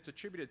that gets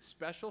attributed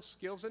special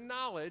skills and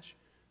knowledge,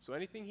 so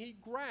anything he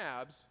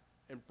grabs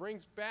and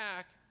brings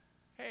back,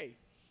 hey,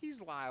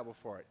 he's liable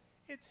for it.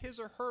 It's his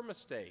or her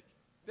mistake.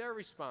 They're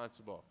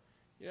responsible.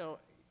 You know,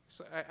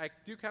 so I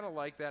do kind of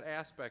like that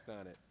aspect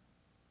on it.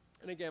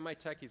 And again, my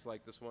techies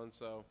like this one,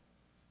 so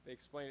they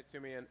explained it to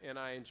me, and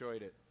I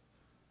enjoyed it.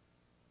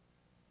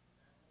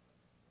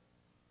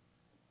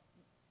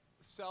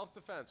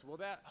 Self-defense. Will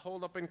that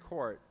hold up in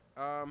court?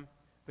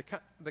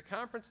 The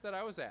conference that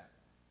I was at,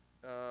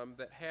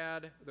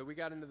 that we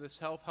got into this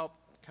self-help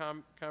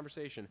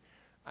conversation,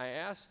 I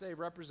asked a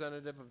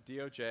representative of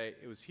DOJ,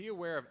 was he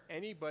aware of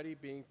anybody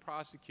being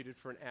prosecuted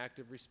for an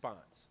active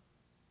response?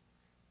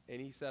 And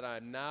he said,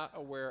 I'm not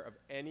aware of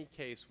any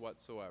case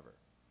whatsoever.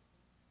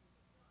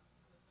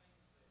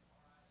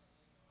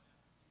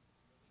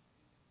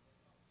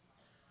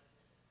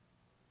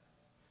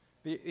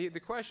 The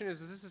question is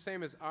this the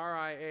same as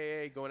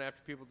RIAA going after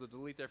people to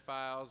delete their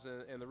files,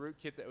 and the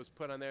rootkit that was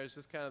put on there? Is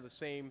this kind of the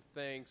same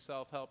thing,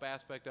 self-help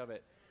aspect of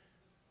it?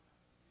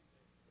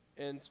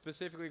 And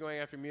specifically going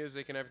after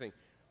music and everything.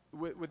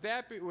 Would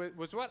that be,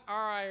 was what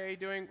RIAA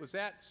doing, was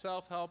that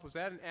self-help? Was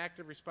that an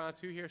active response?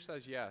 Who here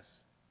says yes?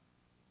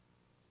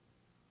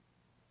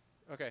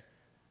 Okay.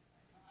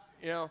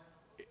 You know,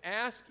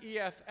 ask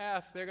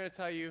EFF, they're going to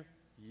tell you,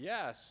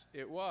 yes,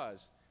 it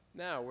was.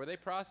 Now, were they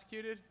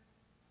prosecuted?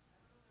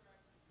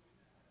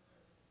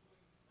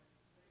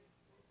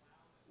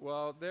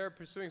 Well, they're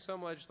pursuing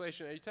some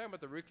legislation. Are you talking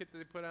about the rootkit that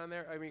they put on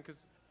there? I mean,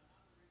 because,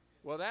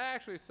 well, that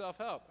actually is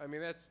self-help. I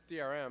mean, that's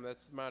DRM.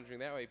 That's monitoring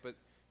that way. But,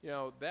 you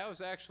know, that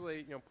was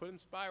actually, you know, putting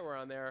spyware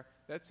on there.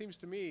 That seems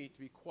to me to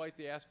be quite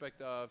the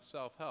aspect of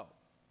self-help.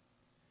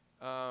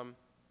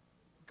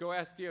 Go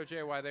ask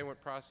DOJ why they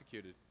weren't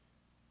prosecuted.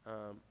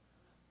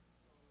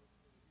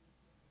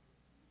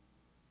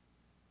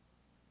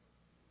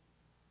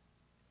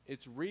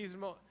 It's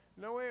reasonable.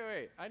 No,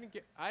 wait.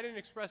 I didn't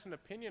express an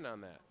opinion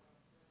on that.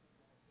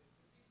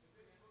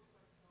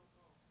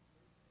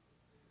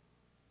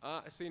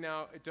 See,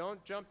 now,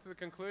 don't jump to the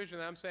conclusion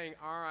that I'm saying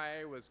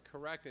RIA was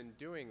correct in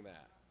doing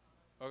that.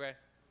 Okay?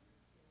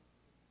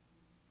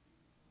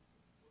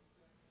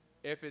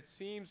 If it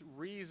seems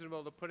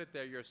reasonable to put it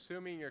there, you're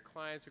assuming your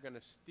clients are going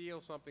to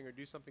steal something or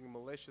do something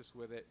malicious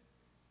with it.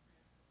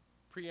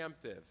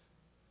 Preemptive.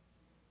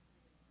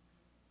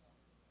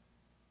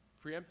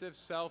 Preemptive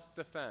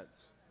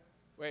self-defense.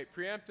 Wait,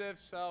 preemptive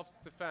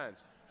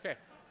self-defense. Okay,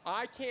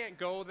 I can't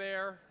go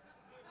there.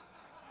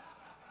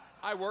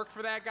 I work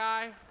for that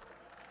guy.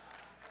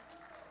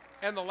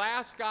 And the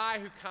last guy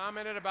who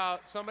commented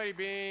about somebody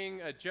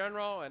being a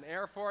general, an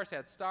Air Force,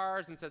 had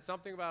stars, and said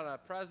something about a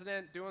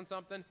president doing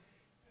something,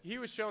 he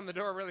was shown the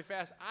door really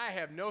fast. I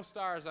have no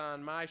stars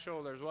on my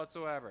shoulders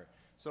whatsoever.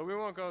 So we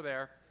won't go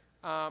there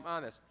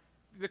on this.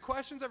 The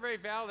questions are very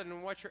valid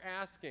in what you're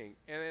asking,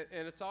 and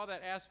it's all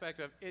that aspect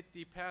of it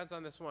depends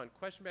on this one.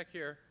 Question back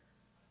here.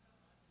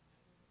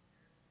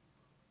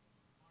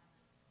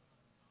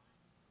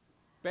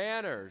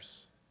 Banners.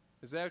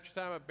 Is that what you're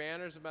talking about?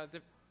 Banners about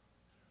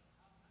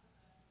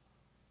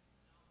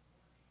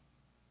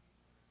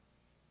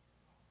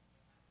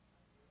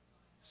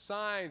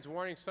signs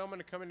warning someone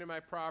to come into my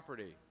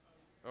property.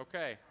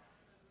 Okay.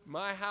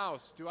 My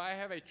house. Do I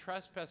have a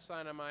trespass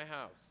sign on my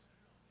house?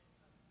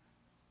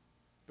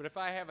 But if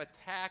I have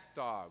attack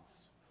dogs,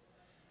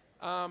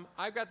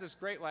 I've got this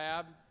great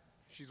lab.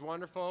 She's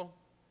wonderful,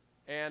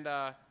 and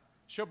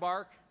she'll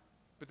bark,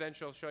 but then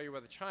she'll show you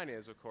where the china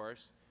is, of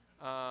course,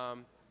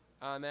 on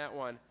that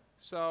one.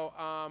 So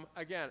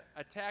again,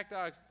 attack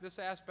dogs. This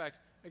aspect,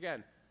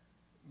 again,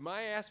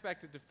 my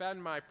aspect to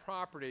defend my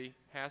property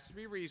has to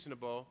be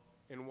reasonable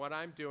in what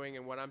I'm doing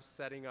and what I'm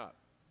setting up.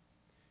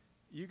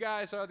 You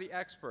guys are the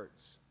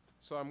experts,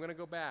 so I'm going to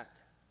go back.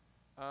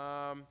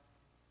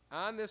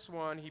 On this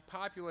one, he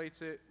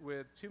populates it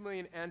with 2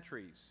 million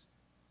entries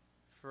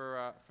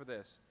for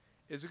this.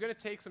 Is it going to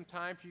take some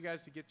time for you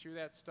guys to get through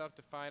that stuff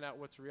to find out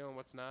what's real and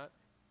what's not?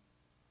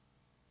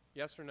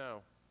 Yes or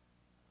no?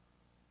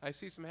 I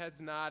see some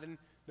heads nodding.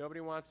 Nobody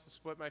wants to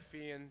split my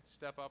fee and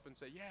step up and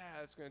say,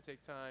 yeah, it's going to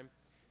take time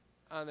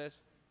on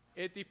this.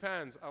 It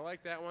depends. I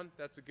like that one.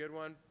 That's a good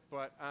one.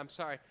 But I'm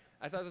sorry.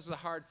 I thought this was a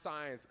hard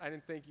science. I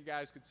didn't think you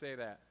guys could say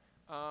that.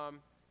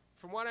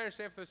 From what I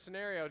understand for the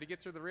scenario, to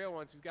get through the real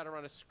ones, he's got to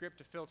run a script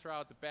to filter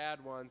out the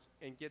bad ones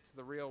and get to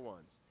the real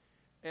ones.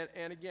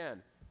 And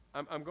again,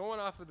 I'm going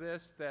off of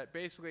this that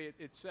basically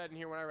it said in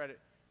here when I read it,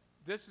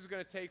 this is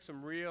going to take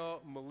some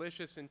real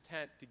malicious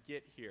intent to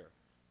get here.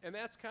 And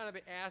that's kind of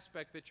the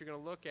aspect that you're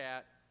going to look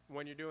at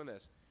when you're doing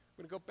this.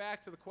 I'm going to go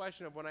back to the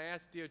question of when I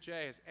asked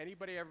DOJ, has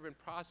anybody ever been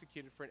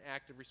prosecuted for an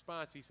active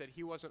response? He said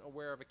he wasn't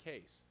aware of a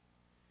case.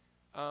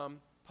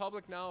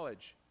 Public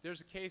knowledge.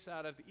 There's a case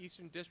out of the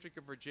Eastern District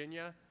of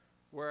Virginia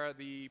where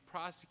the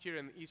prosecutor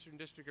in the Eastern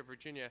District of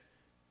Virginia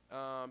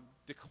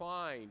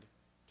declined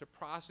to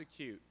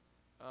prosecute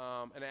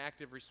an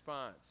active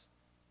response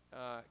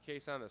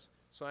case on this.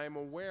 So I am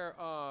aware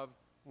of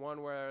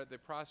one where the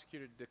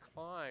prosecutor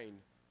declined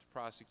to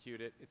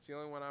prosecute it. It's the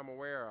only one I'm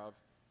aware of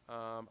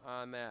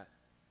on that.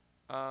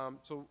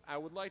 So I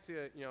would like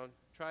to,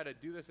 try to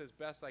do this as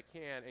best I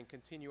can and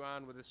continue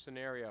on with this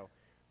scenario.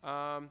 Where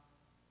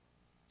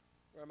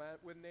am I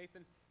at with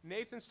Nathan?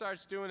 Nathan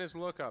starts doing his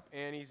lookup,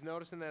 and he's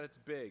noticing that it's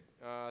big.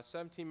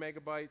 17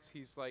 megabytes.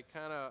 He's like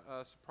kind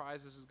of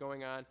surprised this is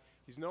going on.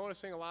 He's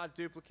noticing a lot of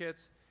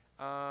duplicates.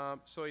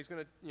 So he's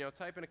going to,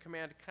 type in a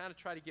command to kind of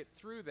try to get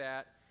through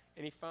that,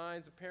 and he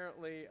finds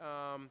apparently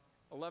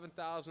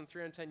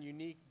 11,310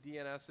 unique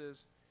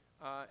DNSs.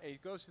 And he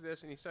goes through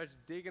this, and he starts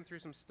digging through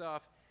some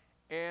stuff.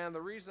 And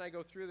the reason I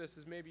go through this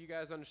is maybe you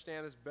guys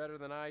understand this better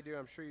than I do.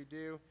 I'm sure you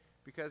do,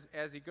 because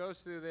as he goes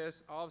through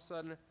this, all of a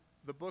sudden,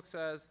 the book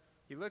says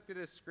he looked at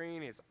his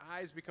screen, his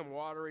eyes become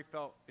watery,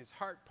 felt his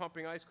heart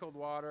pumping ice cold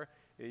water,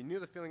 and he knew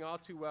the feeling all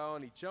too well,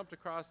 and he jumped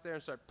across there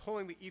and started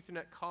pulling the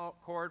Ethernet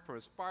cord from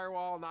his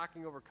firewall,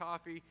 knocking over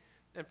coffee,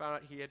 and found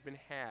out he had been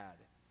had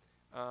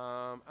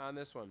on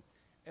this one.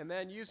 And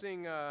then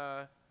using,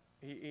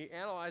 he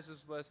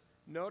analyzes this,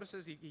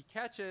 notices he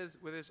catches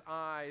with his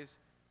eyes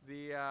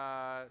the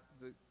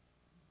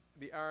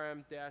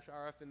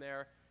RM-RF in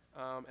there,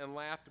 and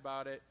laughed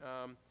about it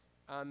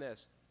on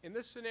this. In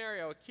this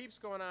scenario, it keeps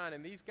going on,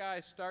 and these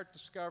guys start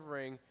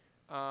discovering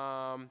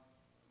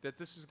that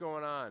this is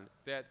going on,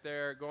 that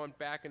they're going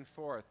back and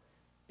forth.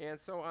 And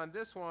so on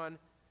this one,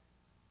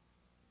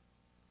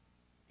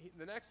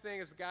 the next thing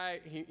is the guy,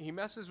 he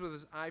messes with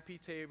his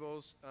IP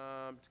tables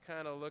to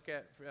kind of look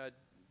at,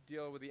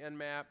 deal with the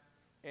Nmap,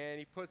 and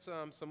he puts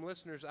some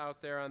listeners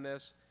out there on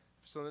this.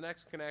 So the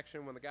next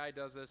connection, when the guy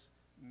does this,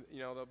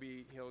 he'll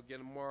get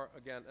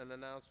an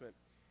announcement.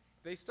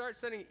 They start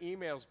sending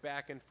emails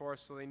back and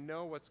forth so they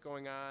know what's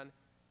going on.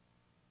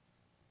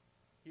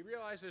 He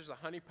realized there's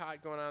a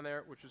honeypot going on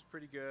there, which was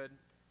pretty good.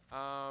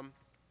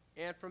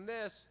 And from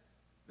this,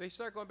 they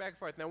start going back and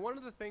forth. Now, one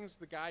of the things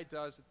the guy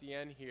does at the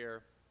end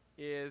here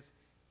is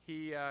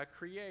he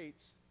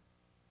creates,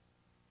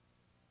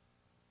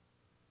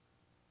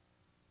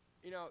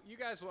 you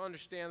guys will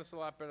understand this a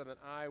lot better than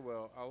I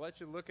will. I'll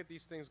let you look at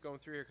these things going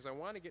through here because I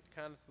want to get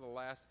kind of to the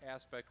last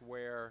aspect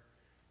where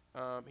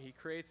he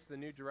creates the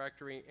new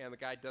directory and the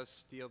guy does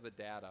steal the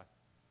data.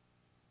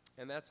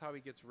 And that's how he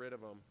gets rid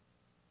of them.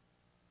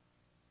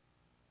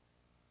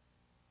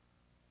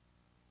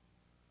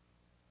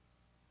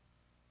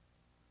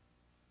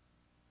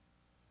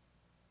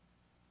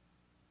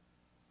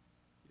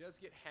 He does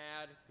get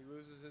had. He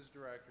loses his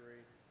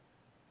directory.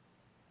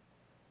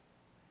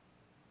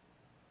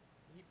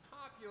 He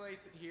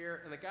populates it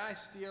here, and the guy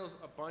steals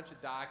a bunch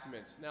of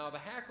documents. Now, the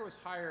hacker was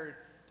hired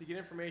to get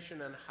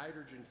information on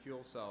hydrogen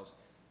fuel cells.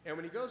 And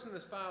when he goes in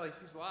this file, he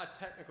sees a lot of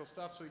technical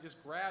stuff, so he just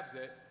grabs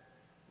it,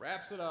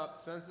 wraps it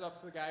up, sends it up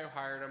to the guy who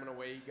hired him, and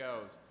away he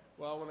goes.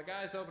 Well, when the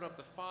guys open up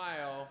the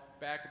file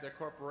back at their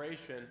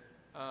corporation,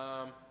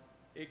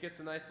 it gets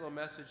a nice little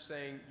message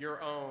saying,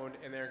 "You're owned,"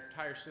 and their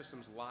entire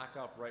systems lock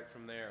up right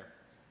from there.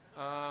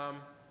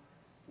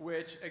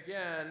 Which,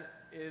 again,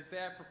 is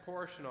that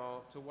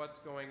proportional to what's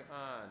going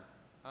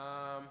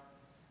on?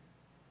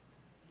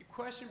 The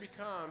question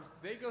becomes,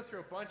 they go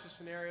through a bunch of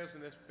scenarios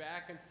in this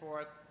back and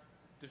forth,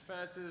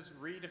 defenses,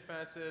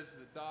 redefenses,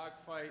 the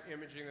dogfight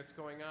imaging that's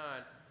going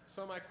on.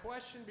 So my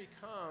question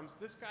becomes,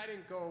 this guy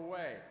didn't go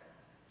away.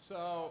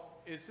 So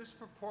is this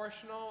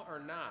proportional or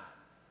not?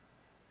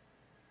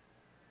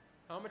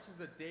 How much is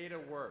the data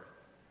worth?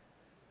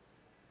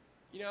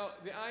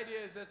 The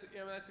idea is that's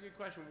a good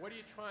question. What are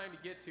you trying to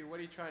get to? What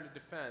are you trying to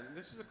defend? And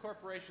this is a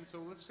corporation, so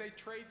let's say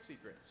trade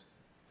secrets.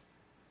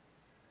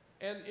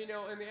 And,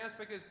 and the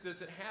aspect is,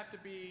 does it have to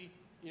be,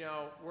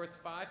 worth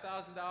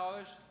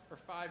 $5,000 or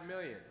 $5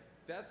 million?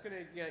 That's going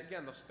to,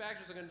 again, those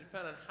factors are going to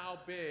depend on how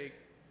big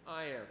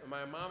I am. Am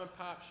I a mom and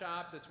pop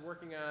shop that's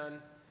working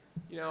on,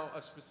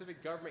 a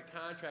specific government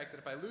contract that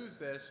if I lose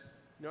this,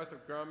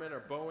 Northrop Grumman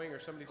or Boeing or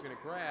somebody's going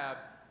to grab,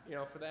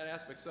 for that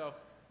aspect. So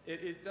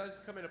it does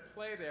come into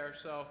play there.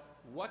 So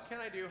what can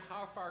I do?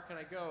 How far can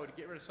I go to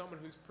get rid of someone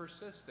who's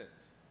persistent?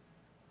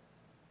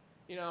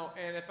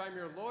 And if I'm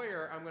your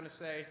lawyer, I'm going to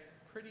say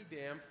pretty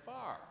damn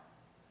far.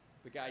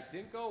 The guy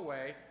didn't go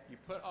away. You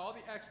put all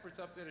the experts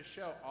up there to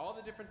show all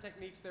the different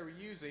techniques they were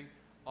using,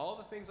 all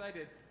the things I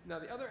did. Now,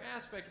 the other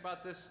aspect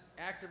about this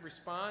active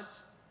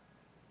response,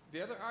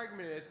 the other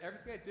argument is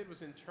everything I did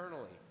was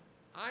internally.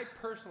 I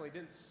personally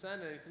didn't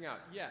send anything out.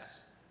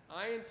 Yes,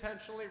 I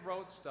intentionally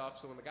wrote stuff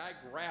so when the guy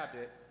grabbed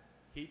it,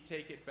 he'd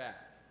take it back.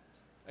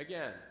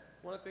 Again,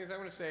 one of the things I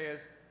want to say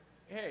is,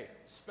 hey,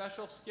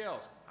 special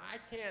skills. I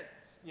can't,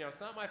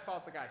 it's not my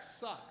fault the guy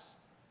sucks.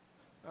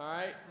 All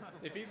right?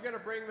 If he's going to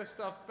bring this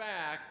stuff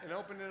back and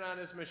open it on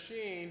his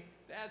machine,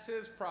 that's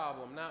his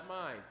problem, not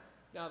mine.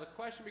 Now, the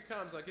question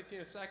becomes, I'll get to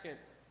you in a second,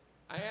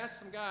 I asked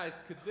some guys,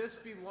 could this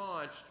be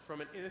launched from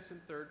an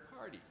innocent third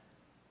party?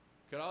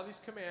 Could all these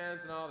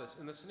commands and all this?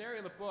 In the scenario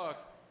in the book,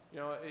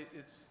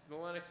 it's the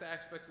Linux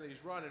aspects that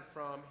he's running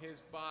from his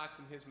box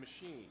and his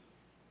machine.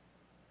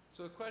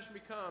 So the question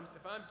becomes,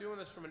 if I'm doing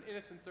this from an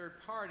innocent third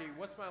party,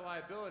 what's my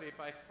liability if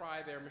I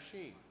fry their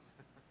machines?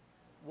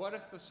 What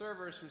if the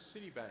server is from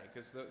Citibank,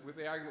 is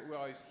the argument we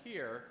always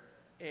hear,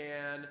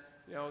 and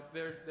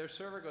their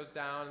server goes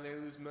down and they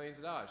lose millions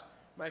of dollars.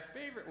 My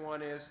favorite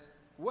one is,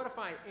 what if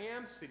I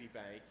am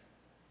Citibank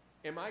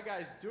and my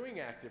guy's doing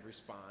active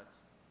response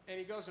and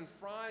he goes and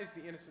fries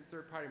the innocent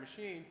third-party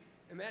machine,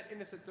 and that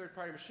innocent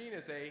third-party machine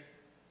is a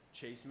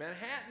Chase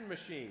Manhattan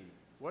machine.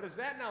 What does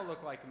that now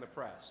look like in the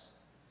press?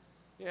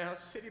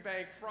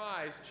 Citibank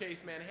fries Chase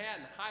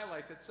Manhattan,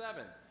 highlights at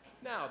 7.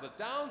 Now, the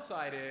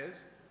downside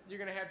is you're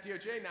going to have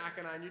DOJ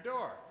knocking on your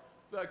door.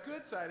 The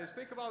good side is,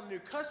 think of all the new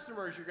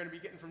customers you're going to be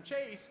getting from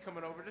Chase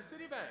coming over to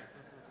Citibank.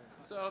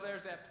 So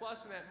there's that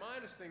plus and that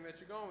minus thing that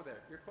you're going with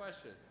there. Your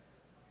question.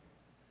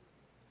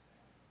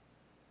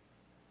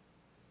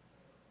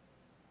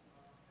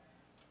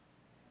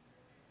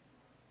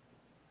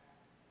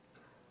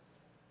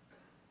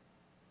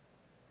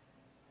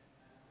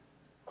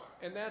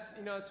 And that's,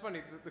 it's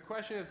funny. The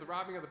question is the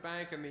robbing of the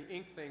bank and the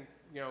ink thing,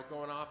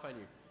 going off on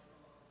you.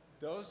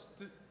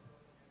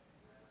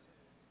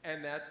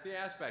 And that's the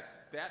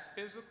aspect. That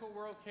physical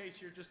world case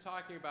you're just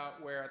talking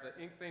about, where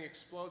the ink thing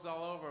explodes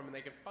all over them and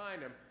they can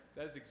find them,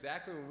 that is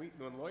exactly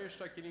when lawyers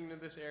start getting into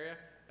this area,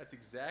 that's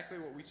exactly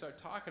what we start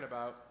talking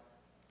about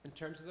in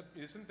terms of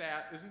isn't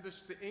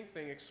this the ink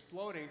thing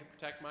exploding to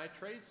protect my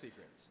trade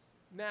secrets?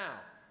 Now,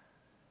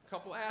 a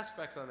couple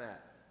aspects on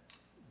that.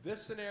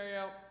 This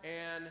scenario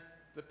and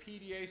the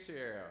PDA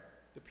scenario.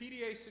 The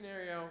PDA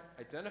scenario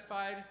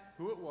identified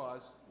who it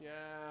was.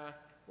 Yeah,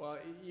 well,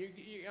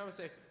 I would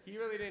say he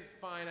really didn't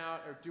find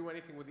out or do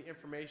anything with the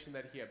information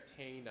that he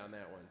obtained on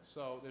that one.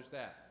 So there's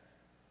that.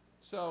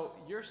 So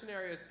your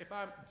scenario is, if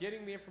I'm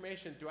getting the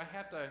information, do I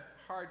have to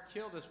hard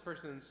kill this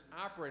person's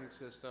operating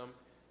system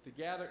to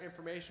gather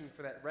information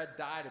for that red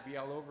dye to be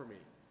all over me?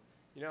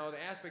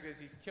 The aspect is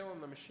he's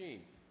killing the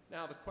machine.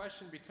 Now the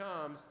question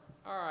becomes,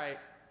 all right,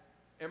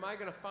 am I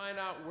going to find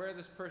out where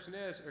this person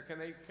is, or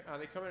are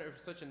they coming in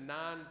with such a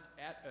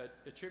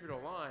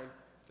non-attributable line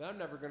that I'm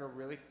never going to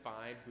really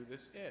find who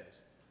this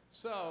is?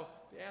 So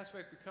the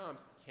aspect becomes,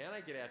 can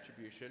I get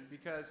attribution?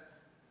 Because,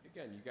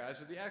 again, you guys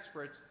are the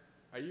experts.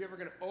 Are you ever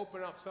going to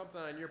open up something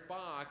on your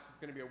box that's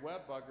going to be a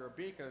web bug or a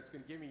beacon that's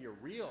going to give me your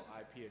real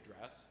IP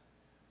address?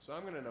 So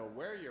I'm going to know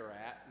where you're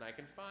at, and I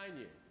can find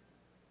you.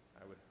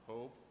 I would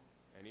hope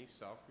any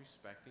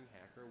self-respecting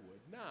hacker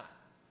would not.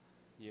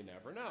 You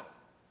never know.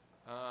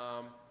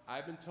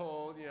 I've been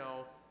told,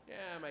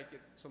 I might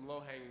get some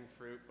low-hanging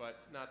fruit, but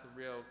not the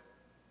real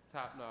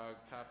top dog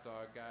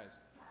guys.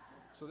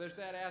 So there's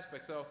that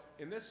aspect. So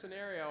in this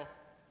scenario,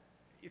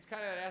 it's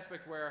kind of that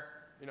aspect where,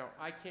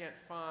 I can't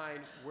find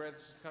where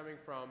this is coming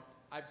from.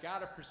 I've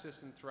got a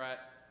persistent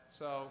threat,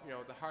 so,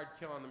 the hard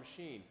kill on the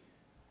machine.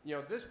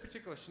 This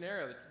particular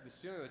scenario, the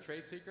stealing of the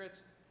trade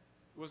secrets,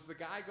 was the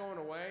guy going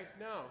away?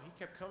 No, he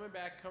kept coming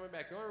back. The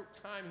only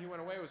time he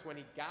went away was when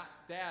he got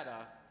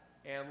data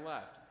and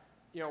left.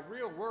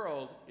 Real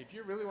world, if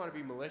you really want to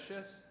be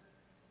malicious,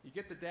 you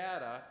get the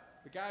data,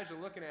 the guys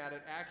are looking at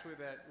it, actually,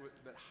 that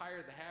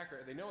hired the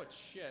hacker, they know it's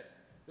shit.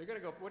 They're going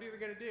to go, what are they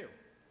going to do?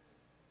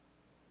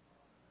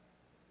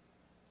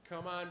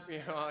 Come on,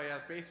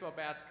 baseball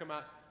bats come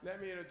out. Let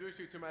me introduce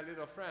you to my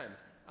little friend.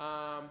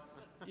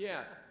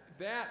 Yeah,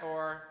 that,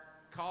 or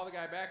call the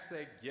guy back,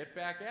 say, get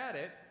back at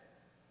it,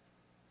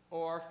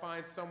 or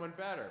find someone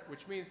better,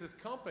 which means this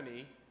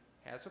company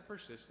has a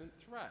persistent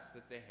threat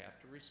that they have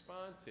to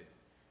respond to.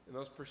 And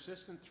those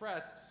persistent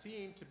threats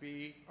seem to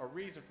be a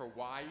reason for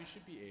why you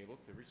should be able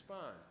to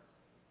respond.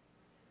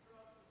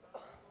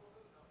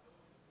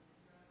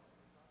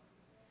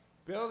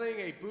 Building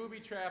a booby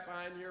trap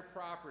on your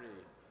property.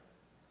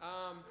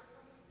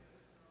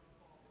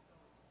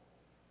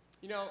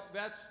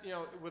 That's,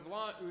 with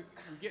law, we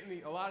get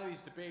in a lot of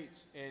these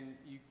debates, and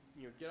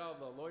you get all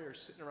the lawyers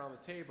sitting around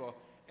the table,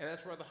 and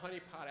that's where the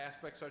honeypot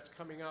aspect starts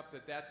coming up,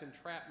 that's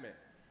entrapment.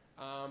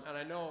 And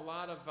I know a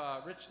lot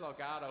of Rich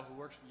Delgado, who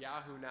works for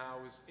Yahoo now,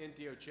 was in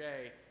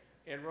DOJ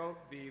and wrote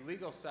the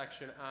legal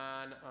section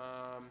on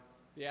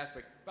the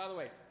aspect. By the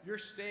way, you're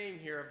staying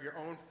here of your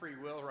own free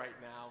will right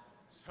now,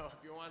 so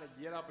if you want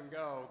to get up and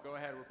go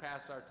ahead. We're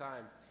past our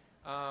time.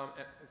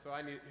 And so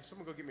I need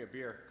someone go get me a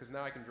beer, because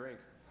now I can drink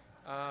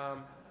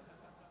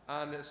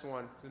on this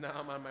one, because now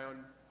I'm on my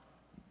own.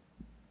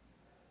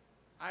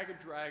 I could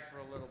drag for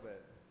a little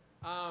bit.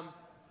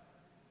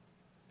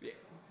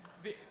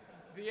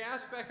 The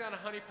aspect on a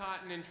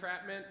honeypot and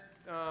entrapment,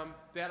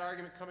 that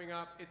argument coming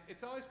up,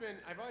 it's always been,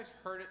 I've always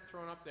heard it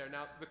thrown up there.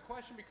 Now, the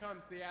question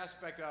becomes the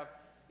aspect of,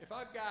 if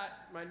I've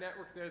got my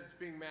network there that's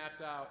being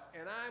mapped out,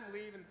 and I'm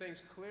leaving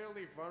things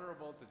clearly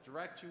vulnerable to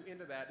direct you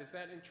into that, is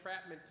that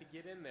entrapment to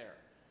get in there?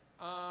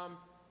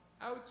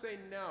 I would say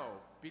no,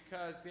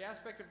 because the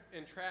aspect of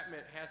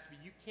entrapment has to be,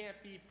 you can't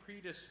be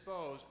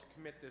predisposed to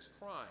commit this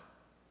crime.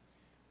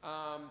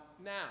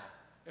 Now,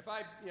 if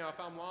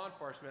I'm law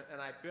enforcement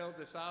and I build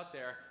this out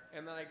there,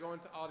 and then I go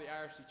into all the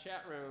IRC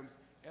chat rooms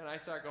and I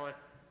start going,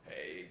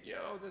 hey,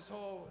 this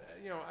whole,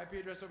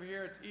 IP address over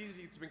here, it's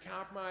easy, it's been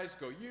compromised,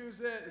 go use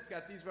it, it's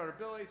got these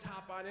vulnerabilities,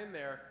 hop on in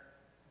there.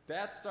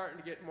 That's starting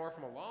to get more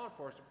from a law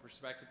enforcement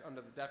perspective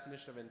under the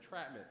definition of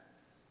entrapment.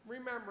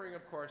 Remembering,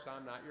 of course,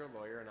 I'm not your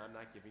lawyer and I'm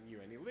not giving you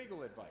any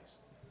legal advice.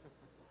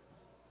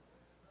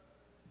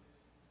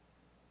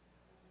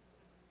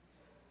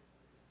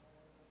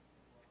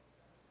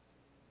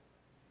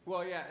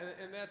 Well, yeah,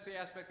 and that's the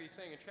aspect that he's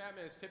saying.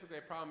 Entrapment is typically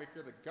a problem if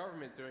you're the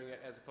government doing it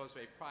as opposed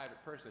to a private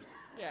person.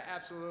 Yeah,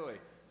 absolutely.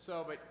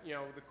 So, but, you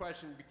know, the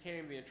question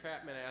became the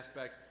entrapment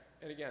aspect.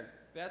 And again,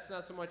 that's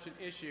not so much an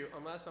issue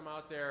unless I'm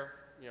out there,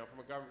 you know,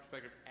 from a government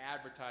perspective,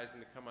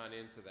 advertising to come on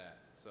into that.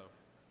 So,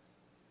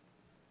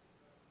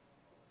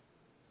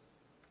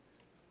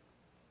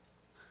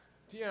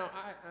 you know,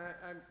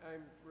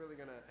 I'm really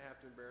going to have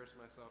to embarrass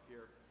myself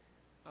here.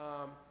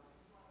 Um,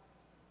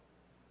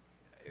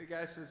 the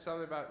guy said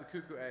something about the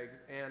cuckoo eggs,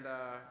 and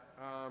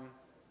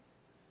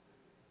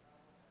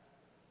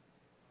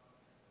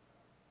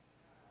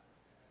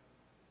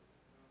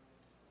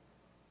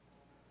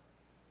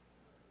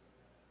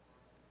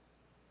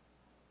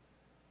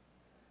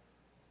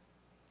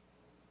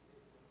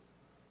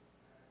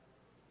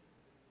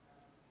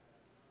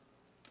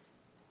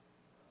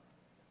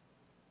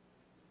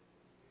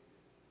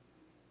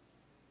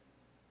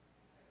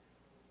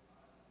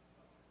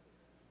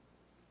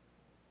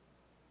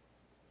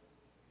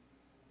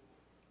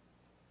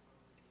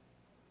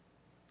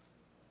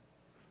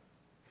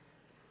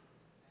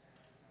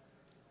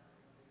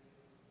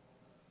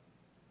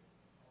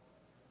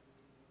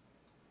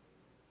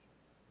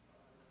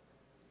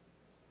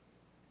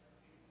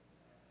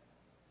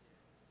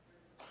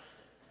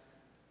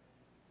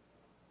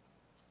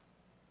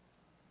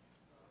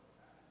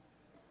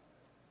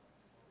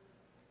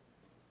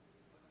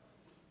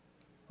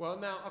well,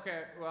 now,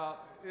 okay, well,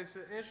 it's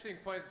an interesting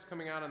point that's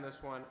coming out on this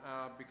one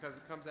because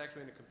it comes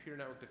actually into computer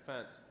network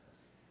defense.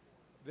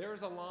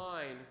 There's a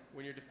line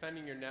when you're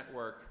defending your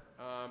network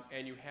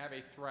and you have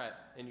a threat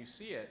and you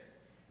see it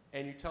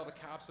and you tell the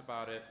cops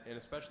about it, and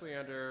especially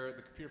under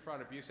the Computer Fraud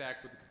and Abuse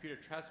Act with the computer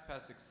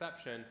trespass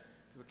exception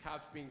to the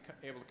cops being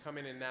able to come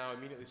in and now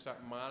immediately start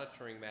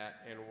monitoring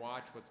that and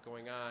watch what's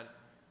going on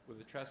with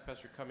the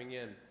trespasser coming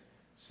in.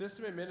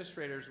 System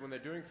administrators, when they're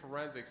doing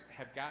forensics,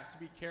 have got to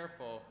be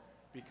careful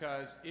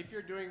because if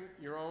you're doing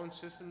your own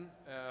system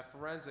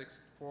forensics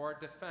for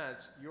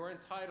defense, you're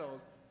entitled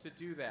to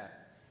do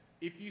that.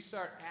 If you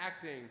start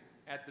acting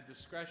at the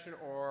discretion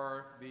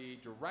or the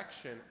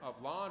direction of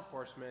law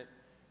enforcement,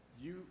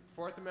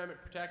 Fourth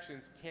Amendment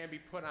protections can be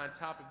put on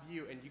top of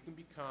you and you can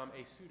become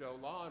a pseudo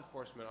law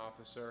enforcement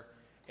officer.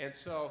 And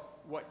so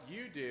what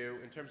you do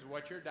in terms of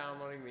what you're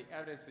downloading, the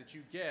evidence that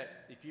you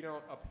get, if you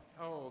don't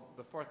uphold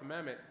the Fourth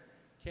Amendment,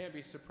 can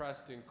be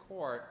suppressed in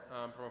court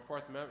from a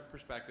Fourth Amendment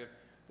perspective.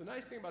 The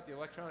nice thing about the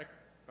Electronic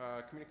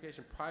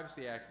Communication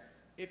Privacy Act,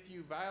 if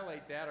you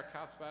violate that or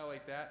cops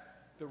violate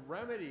that, the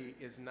remedy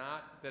is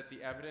not that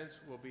the evidence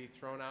will be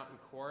thrown out in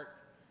court.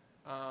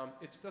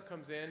 It still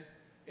comes in.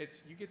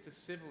 You get to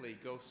civilly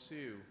go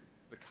sue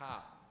the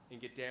cop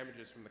and get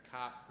damages from the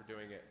cop for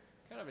doing it.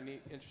 Kind of a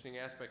neat, interesting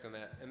aspect on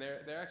that. And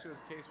there actually was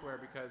a case where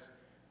because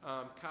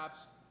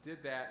cops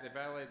did that, they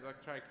violated the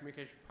Electronic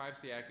Communication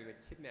Privacy Act in a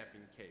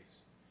kidnapping case.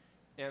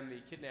 And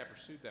the kidnapper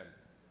sued them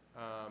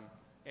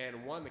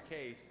and won the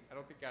case. I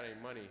don't think got any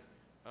money,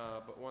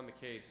 but won the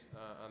case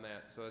on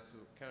that. So that's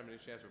kind of an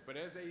interesting aspect. But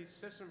as a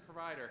system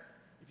provider,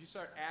 if you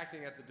start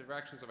acting at the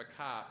directions of a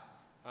cop,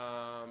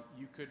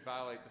 you could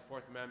violate the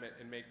Fourth Amendment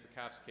and make the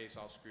cop's case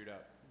all screwed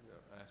up. You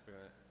know, aspect of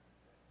that.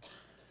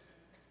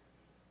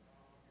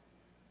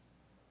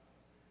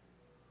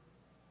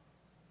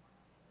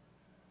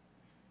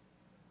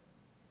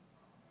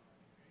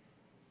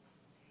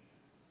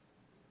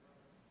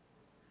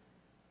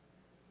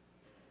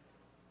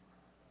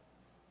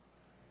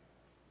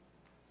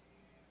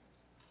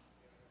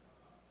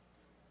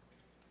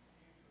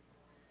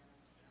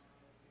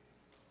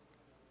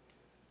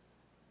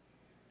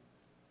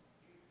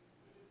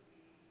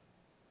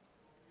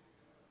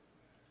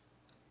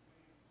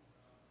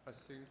 A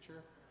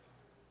signature?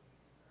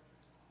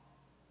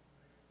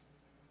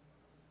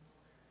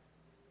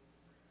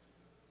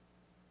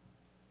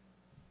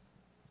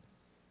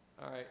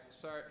 All right,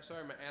 sorry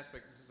my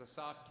aspect. This is a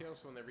soft kill,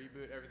 so when they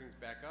reboot, everything's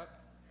back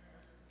up.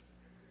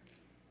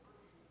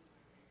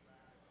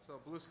 So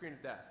blue screen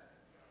of death.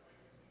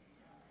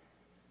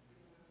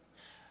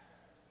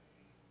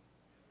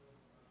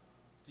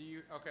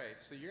 Okay,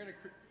 so you're gonna,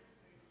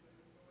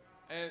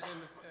 and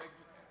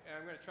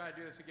I'm gonna try to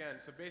do this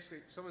again. So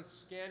basically, someone's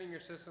scanning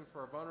your system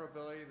for a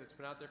vulnerability that's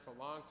been out there for a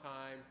long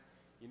time.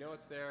 You know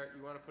it's there.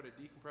 You want to put a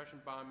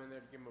decompression bomb in there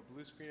to give them a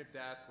blue screen of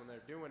death when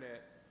they're doing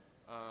it,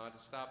 to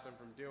stop them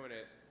from doing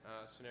it.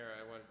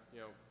 Scenario. I want,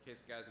 you know, in case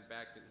the guys in the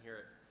back didn't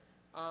hear it.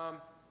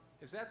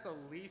 Is that the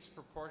least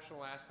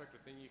proportional aspect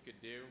or thing you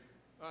could do?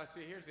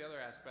 See, here's the other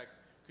aspect.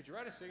 Could you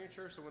write a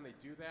signature so when they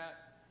do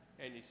that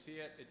and you see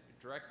it, it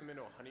directs them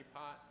into a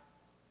honeypot,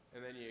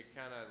 and then you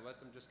kind of let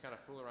them just kind of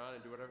fool around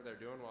and do whatever they're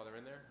doing while they're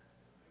in there?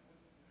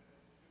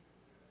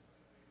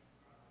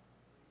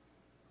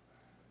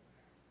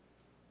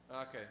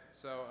 Okay,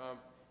 so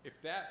if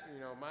that, you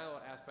know, my little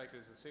aspect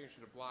is the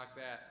signature to block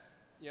that.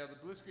 You know, the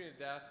blue screen of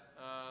death,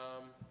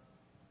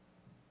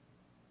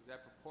 is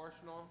that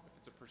proportional? If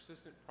it's a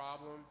persistent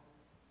problem,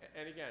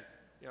 and again,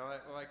 you know,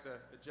 like the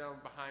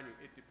gentleman behind me,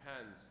 it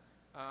depends.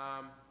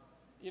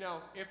 You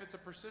know, if it's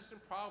a persistent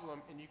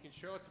problem and you can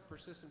show it's a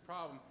persistent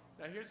problem,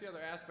 Now here's the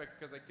other aspect,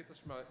 because I get this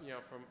from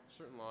from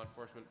certain law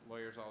enforcement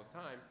lawyers all the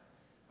time.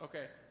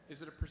 Okay,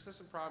 is it a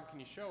persistent problem? Can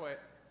you show it?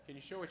 Can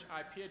you show which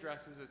IP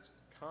addresses it's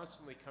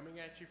constantly coming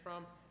at you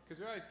from? Because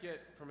we always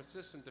get, from a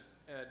system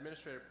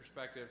administrator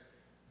perspective,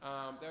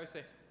 they always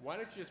say, why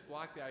don't you just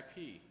block the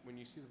IP when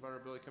you see the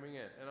vulnerability coming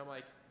in? And I'm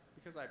like,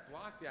 because I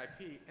block the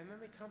IP, and then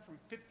they come from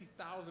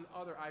 50,000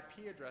 other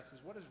IP addresses.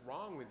 What is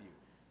wrong with you?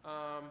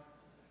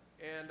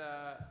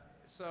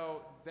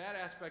 So that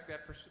aspect,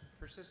 that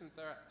persistent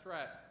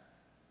threat,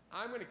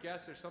 I'm going to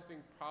guess there's something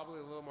probably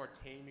a little more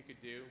tame you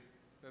could do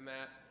than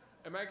that.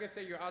 Am I going to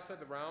say you're outside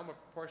the realm of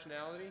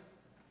proportionality?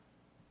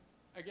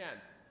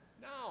 Again,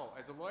 no.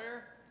 As a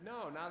lawyer,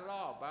 no, not at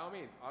all. By all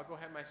means, I'll go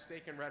have my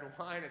steak and red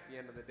wine at the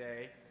end of the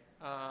day.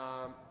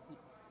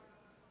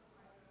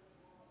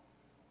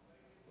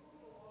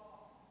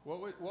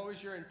 What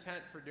was your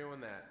intent for doing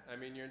that? I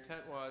mean, your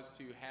intent was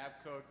to have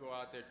code go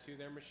out there to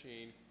their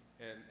machine,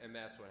 and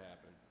that's what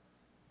happened.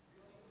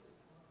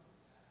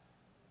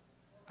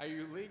 Are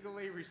you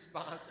legally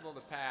responsible to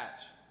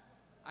patch?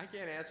 I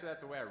can't answer that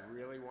the way I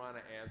really want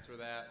to answer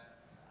that.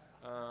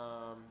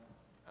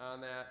 On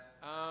that.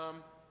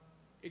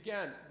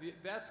 Again,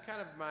 that's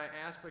kind of my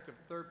aspect of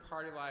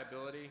third-party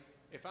liability.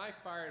 If I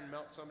fire and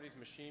melt somebody's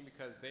machine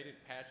because they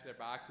didn't patch their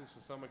boxes,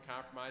 so someone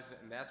compromised it,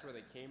 and that's where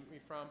they came at me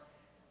from,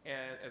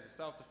 and as a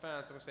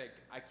self-defense, I'm gonna say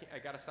I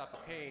got to stop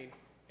the pain,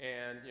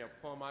 and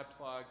pulling my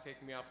plug,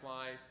 taking me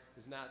offline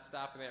is not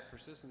stopping that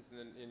persistence, and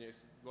then your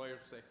lawyer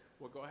will say,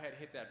 well, go ahead,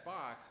 hit that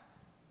box.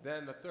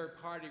 Then the third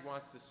party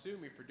wants to sue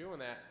me for doing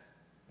that.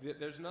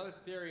 There's another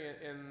theory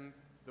in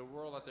the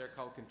world out there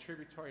called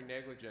contributory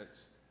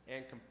negligence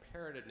and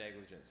comparative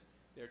negligence.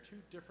 They're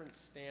two different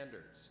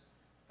standards.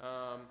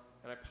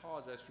 And I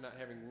apologize for not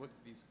having looked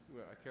at these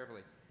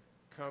carefully.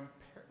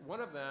 One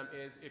of them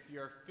is if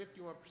you're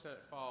 51%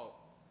 at fault,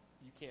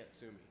 you can't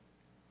sue me.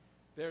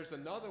 There's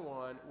another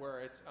one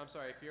where it's, I'm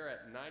sorry, if you're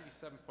at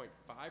 97.5%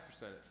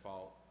 at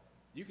fault,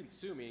 you can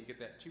sue me and get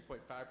that 2.5%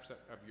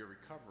 of your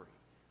recovery.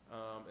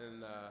 I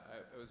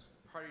was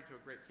party to a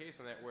great case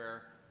on that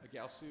where a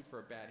gal sued for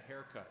a bad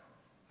haircut.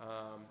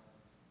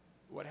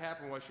 What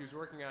happened was she was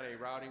working on a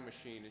routing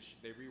machine, and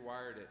they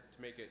rewired it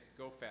to make it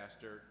go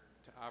faster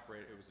to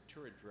operate. It was a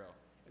turret drill,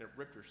 and it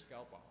ripped her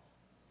scalp off.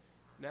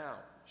 Now,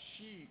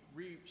 she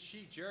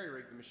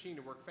jerry-rigged the machine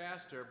to work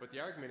faster, but the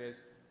argument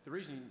is the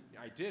reason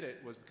I did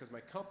it was because my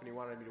company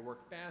wanted me to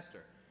work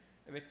faster.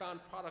 And they found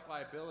product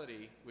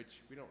liability,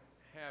 which we don't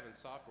have in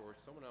software,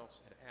 which someone else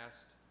had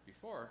asked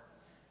before.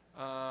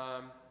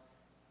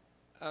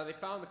 They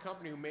found the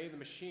company who made the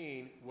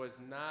machine was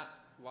not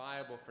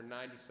liable for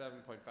 97.5%,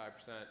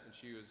 and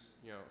she was,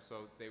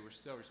 so they were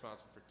still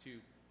responsible for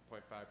 2.5%.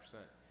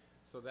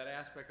 So that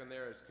aspect on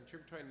there is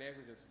contributory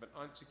negligence of an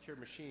unsecured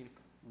machine.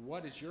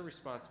 What is your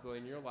responsibility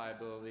and your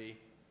liability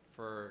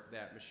for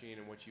that machine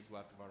and what you've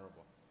left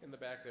vulnerable? In the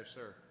back there,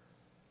 sir.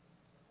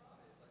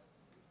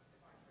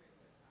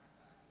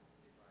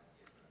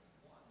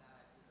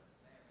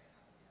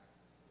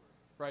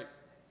 Right.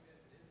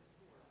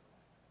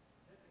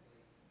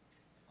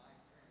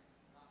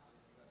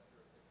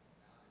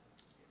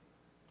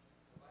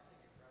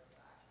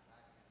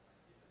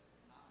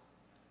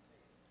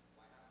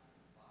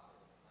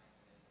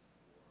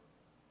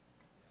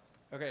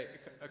 Okay,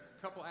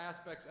 a couple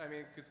aspects. I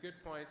mean, it's good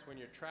points when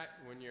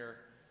you're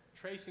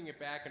tracing it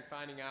back and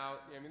finding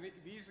out. I mean,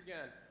 these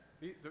again,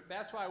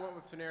 that's why I went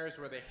with scenarios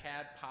where they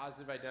had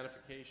positive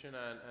identification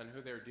on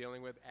who they were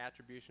dealing with,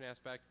 attribution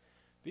aspect.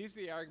 These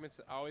are the arguments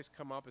that always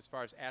come up as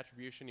far as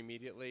attribution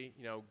immediately,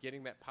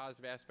 getting that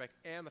positive aspect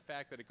and the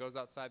fact that it goes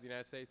outside the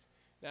United States.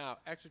 Now,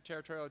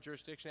 extraterritorial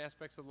jurisdiction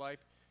aspects of life,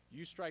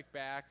 you strike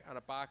back on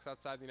a box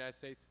outside the United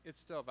States,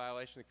 it's still a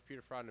violation of the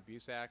Computer Fraud and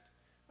Abuse Act.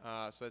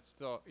 So it's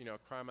still, a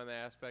crime on that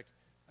aspect.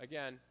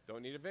 Again,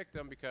 don't need a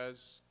victim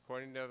because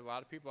according to a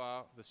lot of people,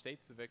 the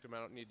state's the victim. I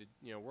don't need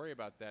to, worry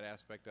about that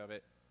aspect of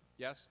it.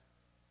 Yes?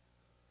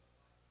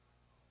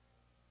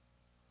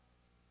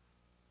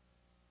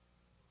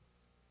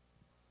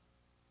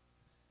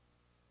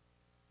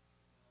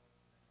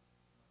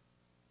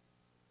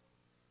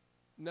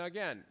 Now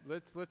again,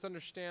 let's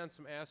understand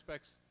some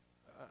aspects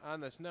on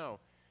this. No,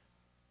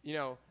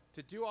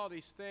 to do all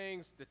these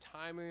things, the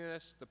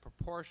timeliness, the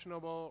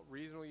proportional,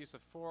 reasonable use of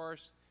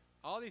force,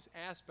 all these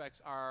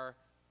aspects are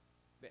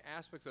the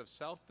aspects of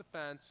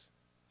self-defense,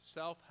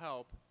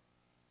 self-help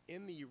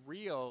in the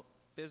real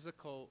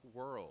physical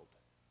world.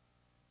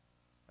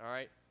 All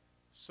right?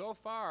 So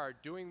far,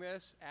 doing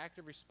this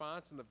active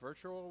response in the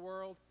virtual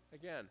world,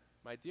 again,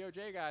 my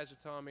DOJ guys are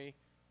telling me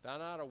they're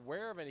not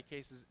aware of any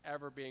cases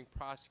ever being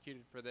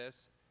prosecuted for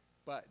this,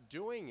 but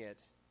doing it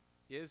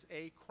is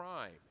a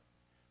crime.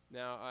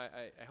 Now,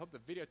 I hope the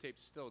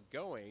videotape's still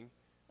going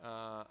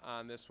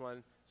on this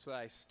one, so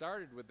I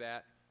started with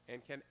that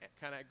and can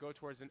kind of go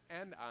towards an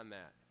end on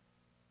that.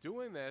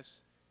 Doing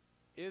this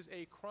is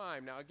a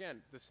crime. Now,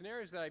 again, the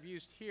scenarios that I've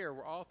used here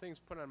were all things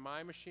put on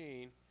my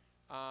machine,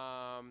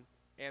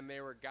 and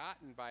they were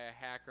gotten by a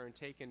hacker and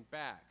taken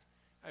back.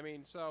 I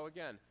mean, so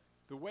again,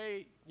 the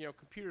way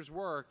computers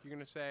work, you're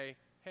going to say,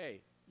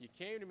 hey, You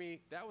came to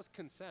me, that was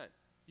consent.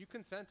 You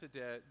consented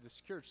to the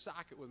secured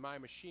socket with my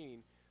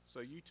machine, so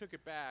you took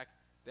it back.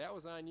 That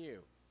was on you.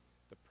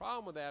 The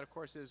problem with that, of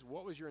course, is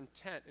what was your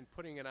intent in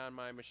putting it on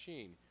my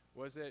machine?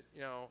 Was it,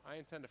 I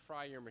intend to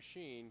fry your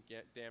machine,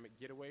 damn it,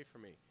 get away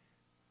from me.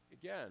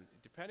 Again,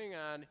 depending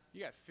on,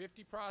 you got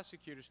 50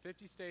 prosecutors,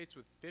 50 states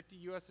with 50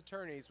 U.S.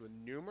 attorneys with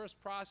numerous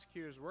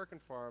prosecutors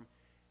working for them.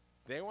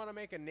 They want to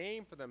make a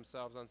name for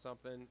themselves on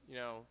something,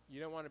 you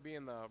don't want to be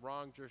in the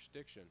wrong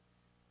jurisdiction.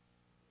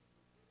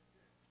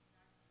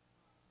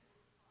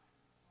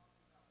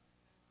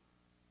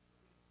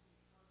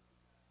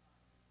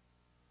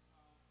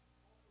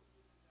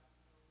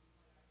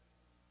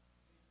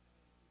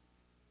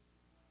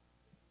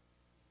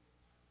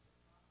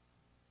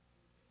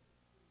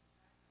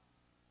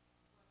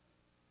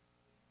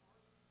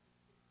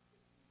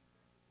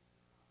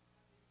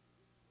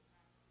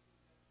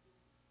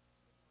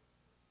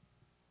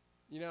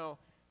 You know,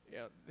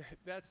 yeah,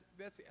 that's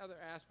the other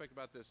aspect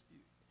about this.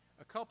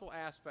 A couple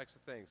aspects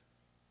of things.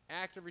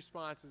 Active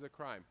response is a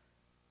crime.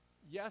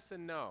 Yes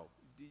and no.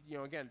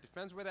 Again, it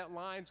depends where that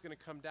line's going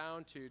to come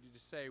down to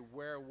say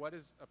what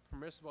is a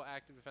permissible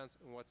active defense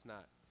and what's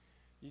not.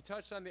 You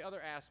touched on the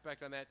other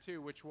aspect on that too,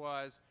 which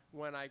was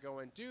when I go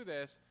and do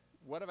this,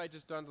 what have I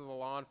just done to the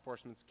law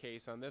enforcement's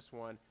case on this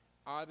one?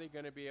 Are they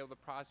going to be able to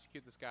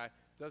prosecute this guy?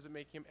 Does it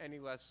make him any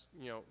less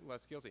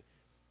guilty?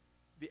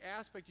 The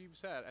aspect you've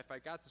said, if I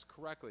got this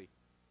correctly,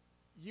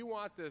 you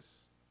want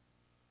this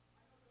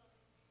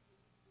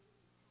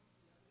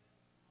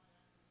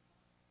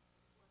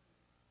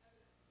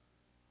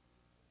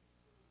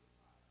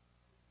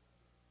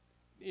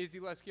is he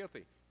less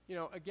guilty?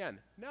 Again,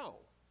 no.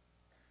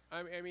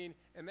 I mean,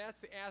 and that's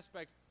the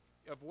aspect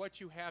of what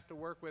you have to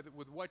work with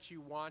what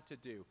you want to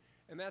do.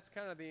 And that's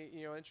kind of the,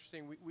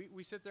 interesting.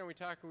 We sit there and we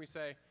talk and we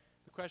say,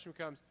 the question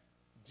becomes,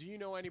 do you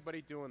know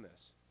anybody doing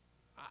this?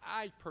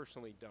 I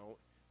personally don't.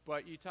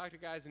 But you talk to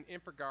guys in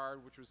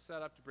InfraGard, which was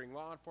set up to bring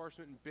law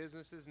enforcement and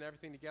businesses and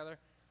everything together.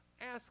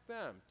 Ask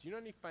them, do you know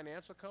any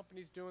financial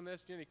companies doing this?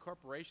 Do you know any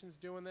corporations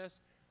doing this?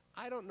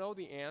 I don't know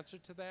the answer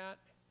to that.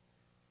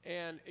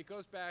 And it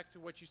goes back to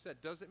what you said.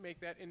 Does it make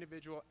that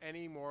individual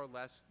any more or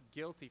less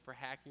guilty for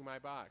hacking my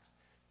box?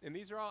 And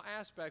these are all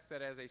aspects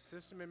that as a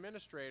system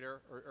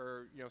administrator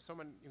or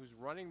someone who's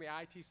running the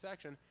IT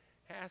section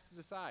has to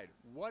decide.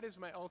 What is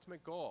my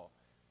ultimate goal?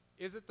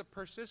 Is it the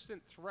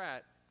persistent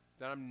threat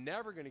that I'm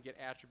never going to get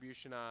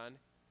attribution on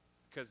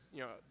because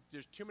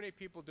there's too many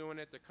people doing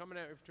it, they're coming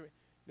at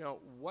me,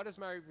 what is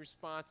my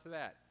response to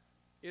that?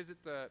 Is it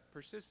the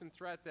persistent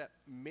threat that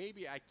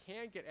maybe I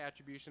can get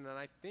attribution and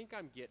I think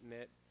I'm getting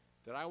it,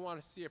 that I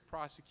want to see a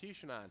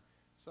prosecution on?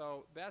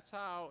 So that's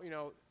how,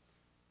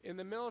 in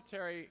the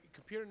military,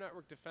 computer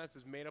network defense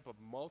is made up of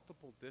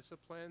multiple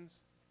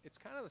disciplines. It's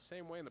kind of the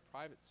same way in the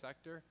private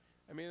sector.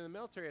 I mean, in the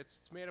military, it's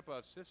made up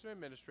of system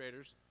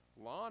administrators,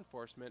 law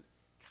enforcement,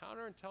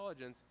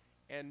 counterintelligence,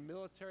 and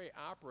military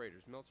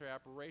operators, military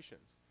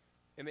operations.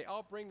 And they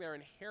all bring their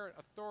inherent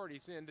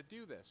authorities in to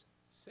do this.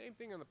 Same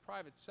thing in the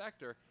private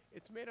sector.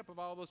 It's made up of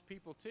all those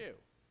people too.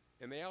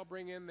 And they all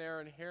bring in their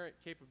inherent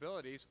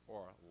capabilities,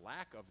 or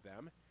lack of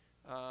them,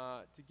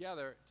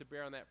 together to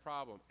bear on that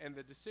problem. And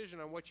the decision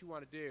on what you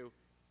want to do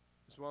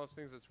is one of those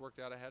things that's worked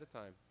out ahead of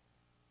time.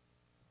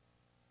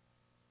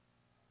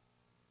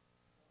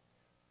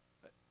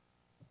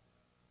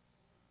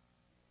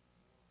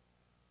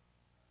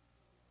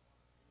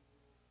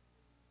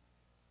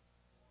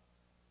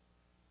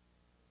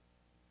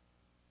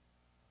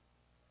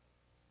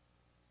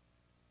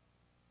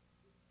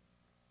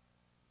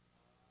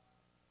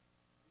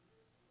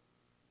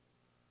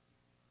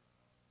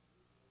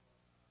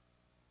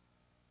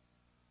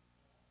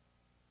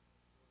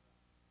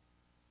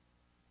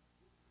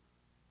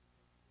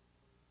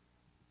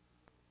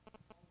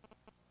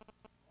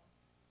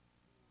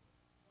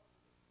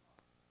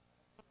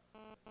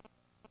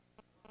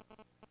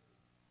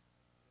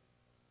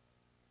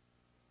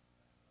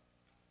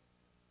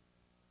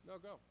 No,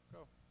 go.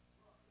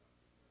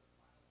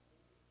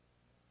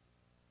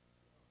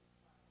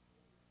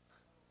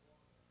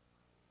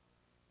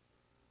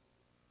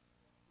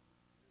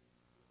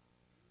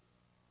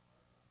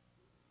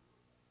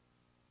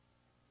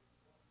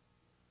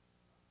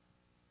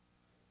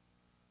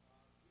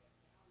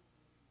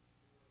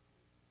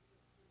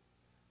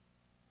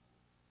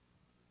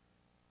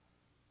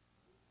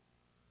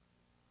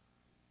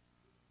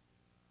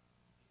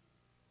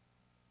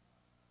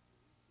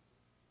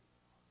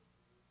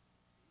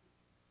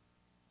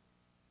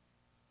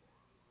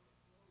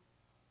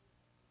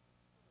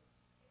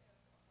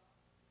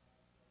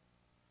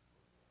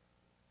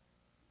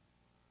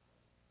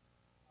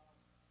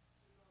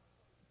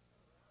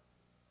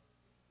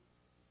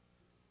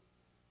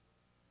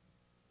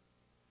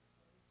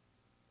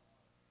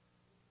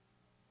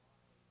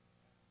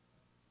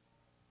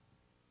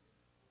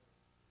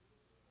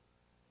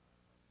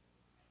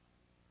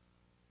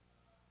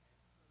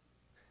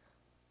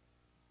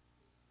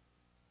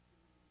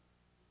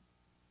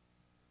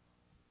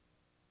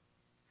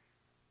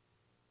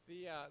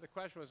 The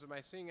question was, am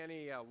I seeing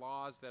any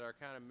laws that are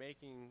kind of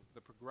making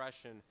the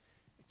progression,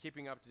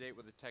 keeping up to date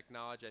with the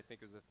technology, I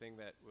think is the thing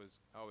that was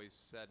always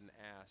said and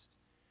asked.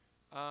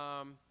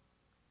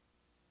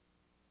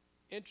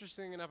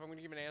 Interesting enough, I'm going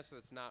to give an answer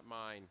that's not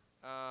mine,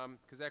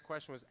 because that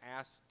question was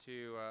asked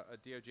to a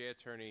DOJ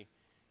attorney,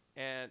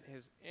 and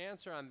his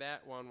answer on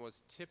that one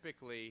was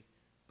typically,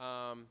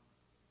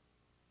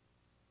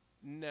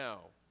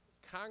 no.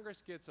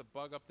 Congress gets a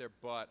bug up their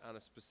butt on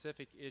a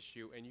specific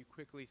issue, and you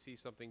quickly see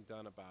something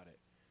done about it.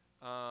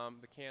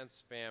 The Canned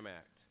Spam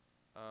Act,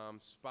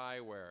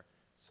 spyware,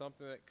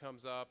 something that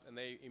comes up, and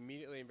they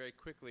immediately and very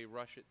quickly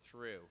rush it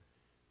through.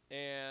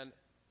 And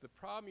the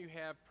problem you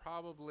have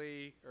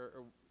probably,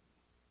 or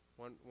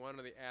one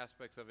of the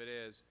aspects of it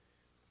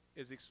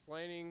is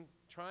explaining,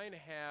 trying to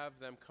have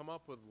them come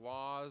up with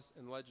laws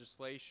and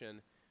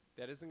legislation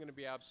that isn't going to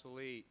be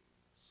obsolete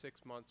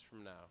 6 months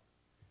from now.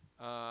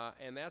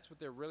 And that's what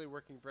they're really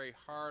working very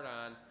hard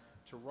on,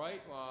 to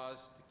write laws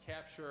to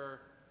capture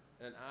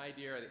an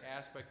idea or the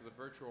aspect of the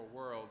virtual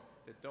world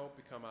that don't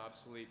become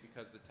obsolete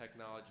because the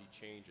technology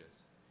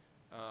changes.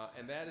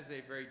 And that is a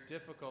very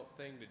difficult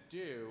thing to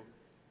do,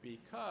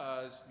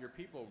 because your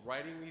people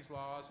writing these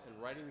laws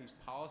and writing these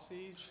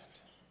policies,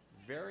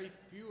 very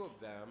few of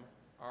them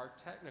are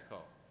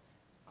technical.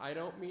 I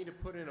don't mean to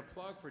put in a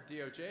plug for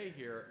DOJ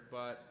here,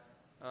 but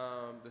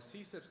the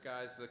CSIPs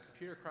guys, the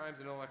Computer Crimes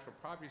and Intellectual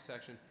Property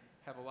section,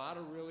 have a lot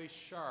of really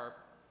sharp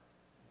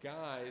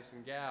guys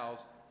and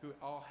gals who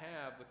all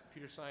have the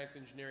computer science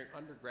engineering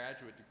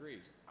undergraduate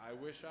degrees. I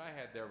wish I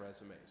had their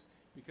resumes,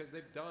 because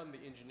they've done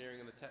the engineering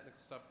and the technical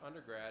stuff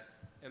undergrad,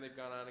 and they've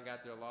gone on and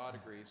got their law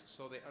degrees,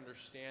 so they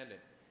understand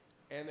it.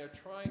 And they're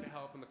trying to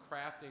help in the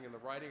crafting and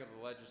the writing of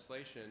the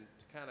legislation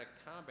to kind of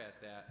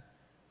combat that.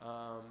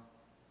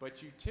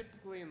 But you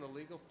typically in the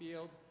legal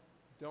field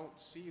don't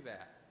see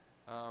that.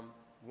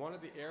 One of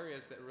the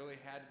areas that really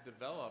had to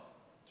develop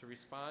to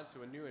respond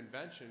to a new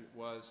invention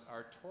was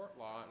our tort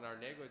law and our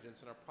negligence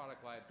and our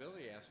product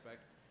liability aspect,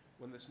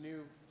 when this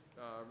new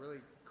really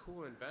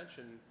cool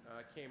invention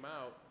came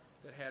out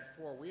that had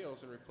 4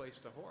 wheels and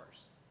replaced a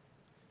horse.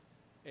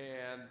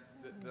 And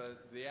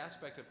the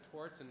aspect of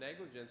torts and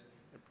negligence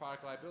and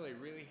product liability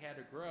really had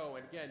to grow.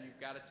 And again,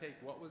 you've got to take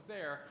what was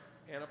there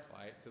and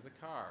apply it to the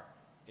car.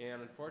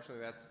 And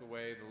unfortunately, that's the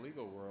way the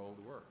legal world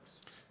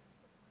works.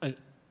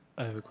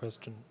 I have a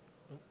question.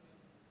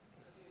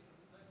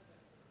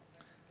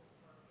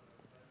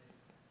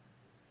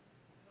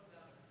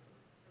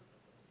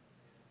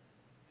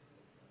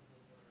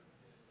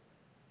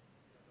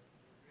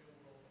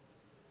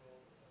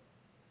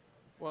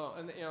 Well,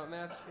 and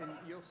and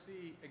you'll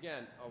see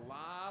again a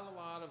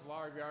lot of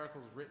law review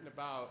articles written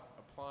about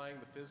applying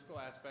the physical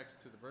aspects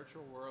to the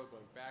virtual world,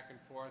 going back and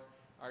forth,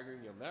 arguing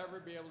you'll never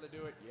be able to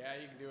do it. Yeah,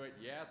 you can do it.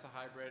 Yeah, it's a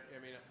hybrid.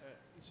 I mean,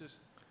 it's just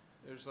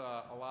there's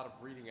a lot of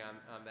reading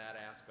on that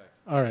aspect.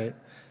 All right.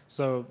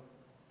 So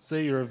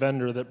say you're a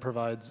vendor that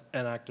provides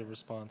an active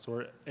response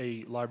or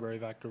a library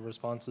of active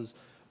responses.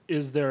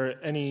 Is there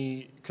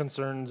any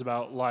concerns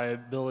about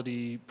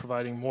liability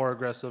providing more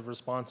aggressive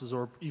responses,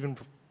 or even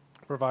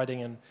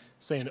providing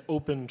say an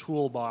open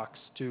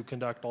toolbox to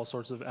conduct all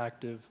sorts of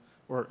active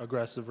or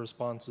aggressive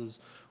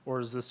responses? Or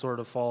does this sort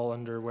of fall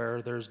under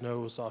where there's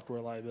no software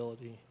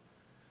liability?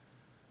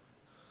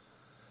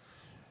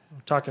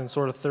 We're talking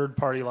sort of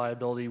third-party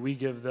liability. We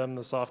give them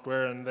the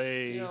software and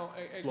they blow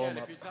them Again,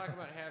 up. if you're talking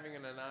about having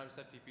an anonymous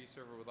FTP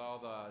server with all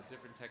the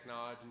different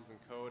technologies and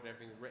code and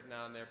everything written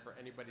on there for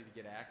anybody to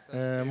get access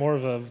to. More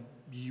of a,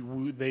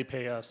 they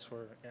pay us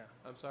for, yeah.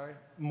 I'm sorry?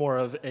 More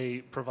of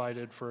a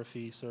provided for a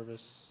fee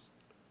service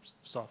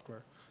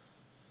software.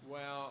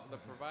 Well, the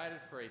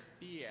provided for a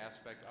fee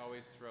aspect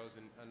always throws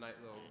in a nice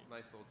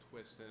little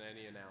twist in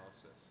any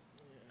analysis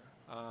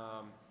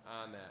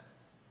on that.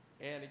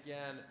 And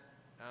again,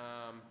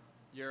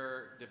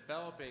 you're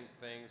developing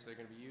things that are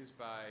going to be used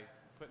by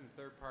putting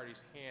third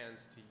parties'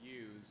 hands to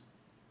use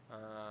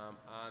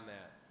on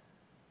that.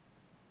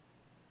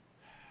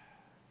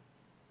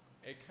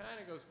 It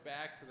kind of goes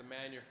back to the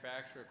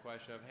manufacturer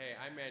question of, hey,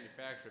 I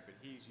manufacture it, but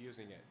he's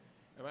using it.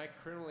 Am I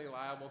criminally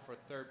liable for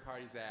a third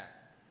parties act?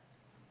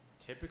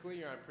 Typically,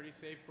 you're on pretty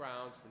safe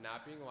grounds for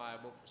not being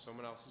liable for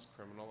someone else's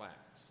criminal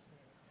acts.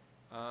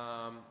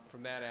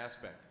 From that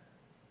aspect.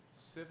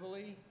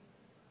 Civilly,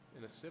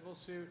 in a civil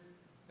suit,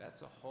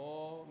 that's a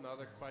whole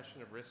nother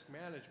question of risk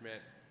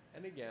management.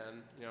 And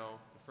again, the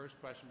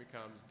first question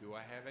becomes, do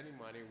I have any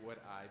money? Would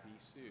I be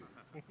sued?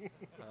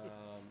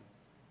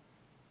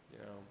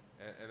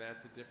 And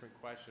that's a different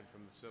question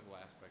from the civil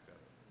aspect of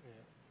it.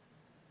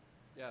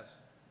 Yeah. Yes.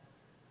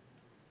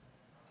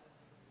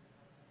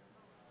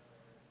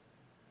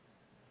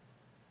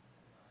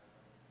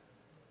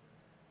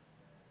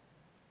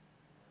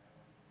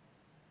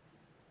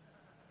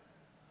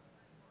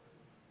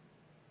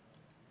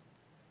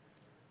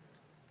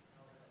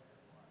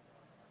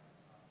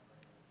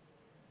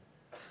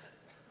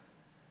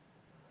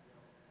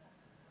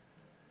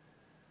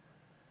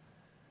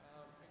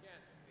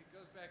 Again, it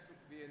goes back to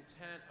the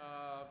intent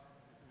of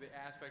the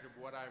aspect of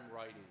what I'm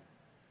writing.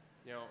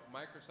 You know,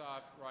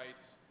 Microsoft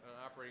writes an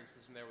operating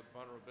system there with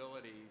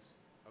vulnerabilities,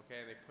 okay,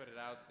 and they put it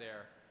out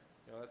there.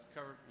 You know, let's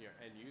cover, you know,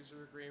 end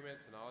user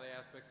agreements and all the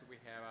aspects that we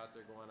have out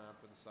there going on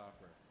for the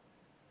software.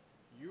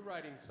 You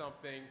writing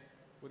something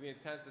with the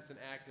intent that's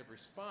an active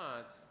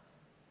response,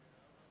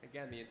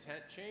 again, the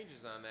intent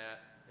changes on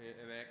that,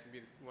 and that can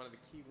be one of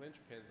the key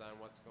linchpins on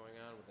what's going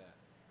on with that.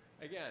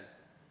 Again,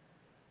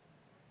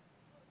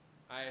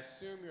 I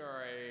assume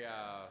you're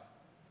a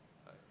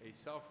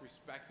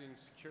self-respecting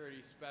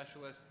security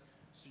specialist,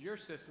 so your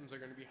systems are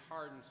going to be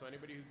hardened, so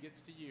anybody who gets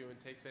to you and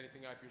takes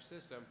anything off your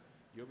system,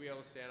 you'll be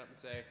able to stand up and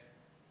say,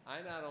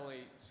 I not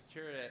only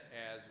secured it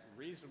as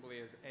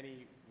reasonably as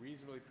any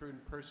reasonably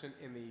prudent person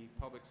in the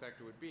public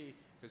sector would be,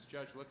 because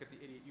Judge, look at the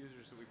idiot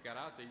users that we've got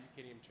out there, you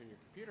can't even turn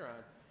your computer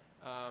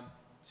on,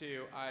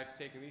 to I've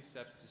taken these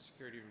steps to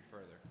secure it even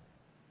further.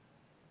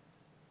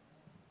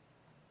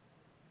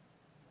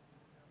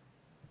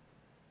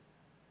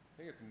 I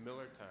think it's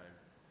Miller time.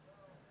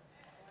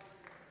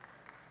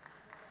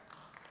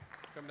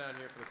 Come down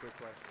here for the quick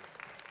question.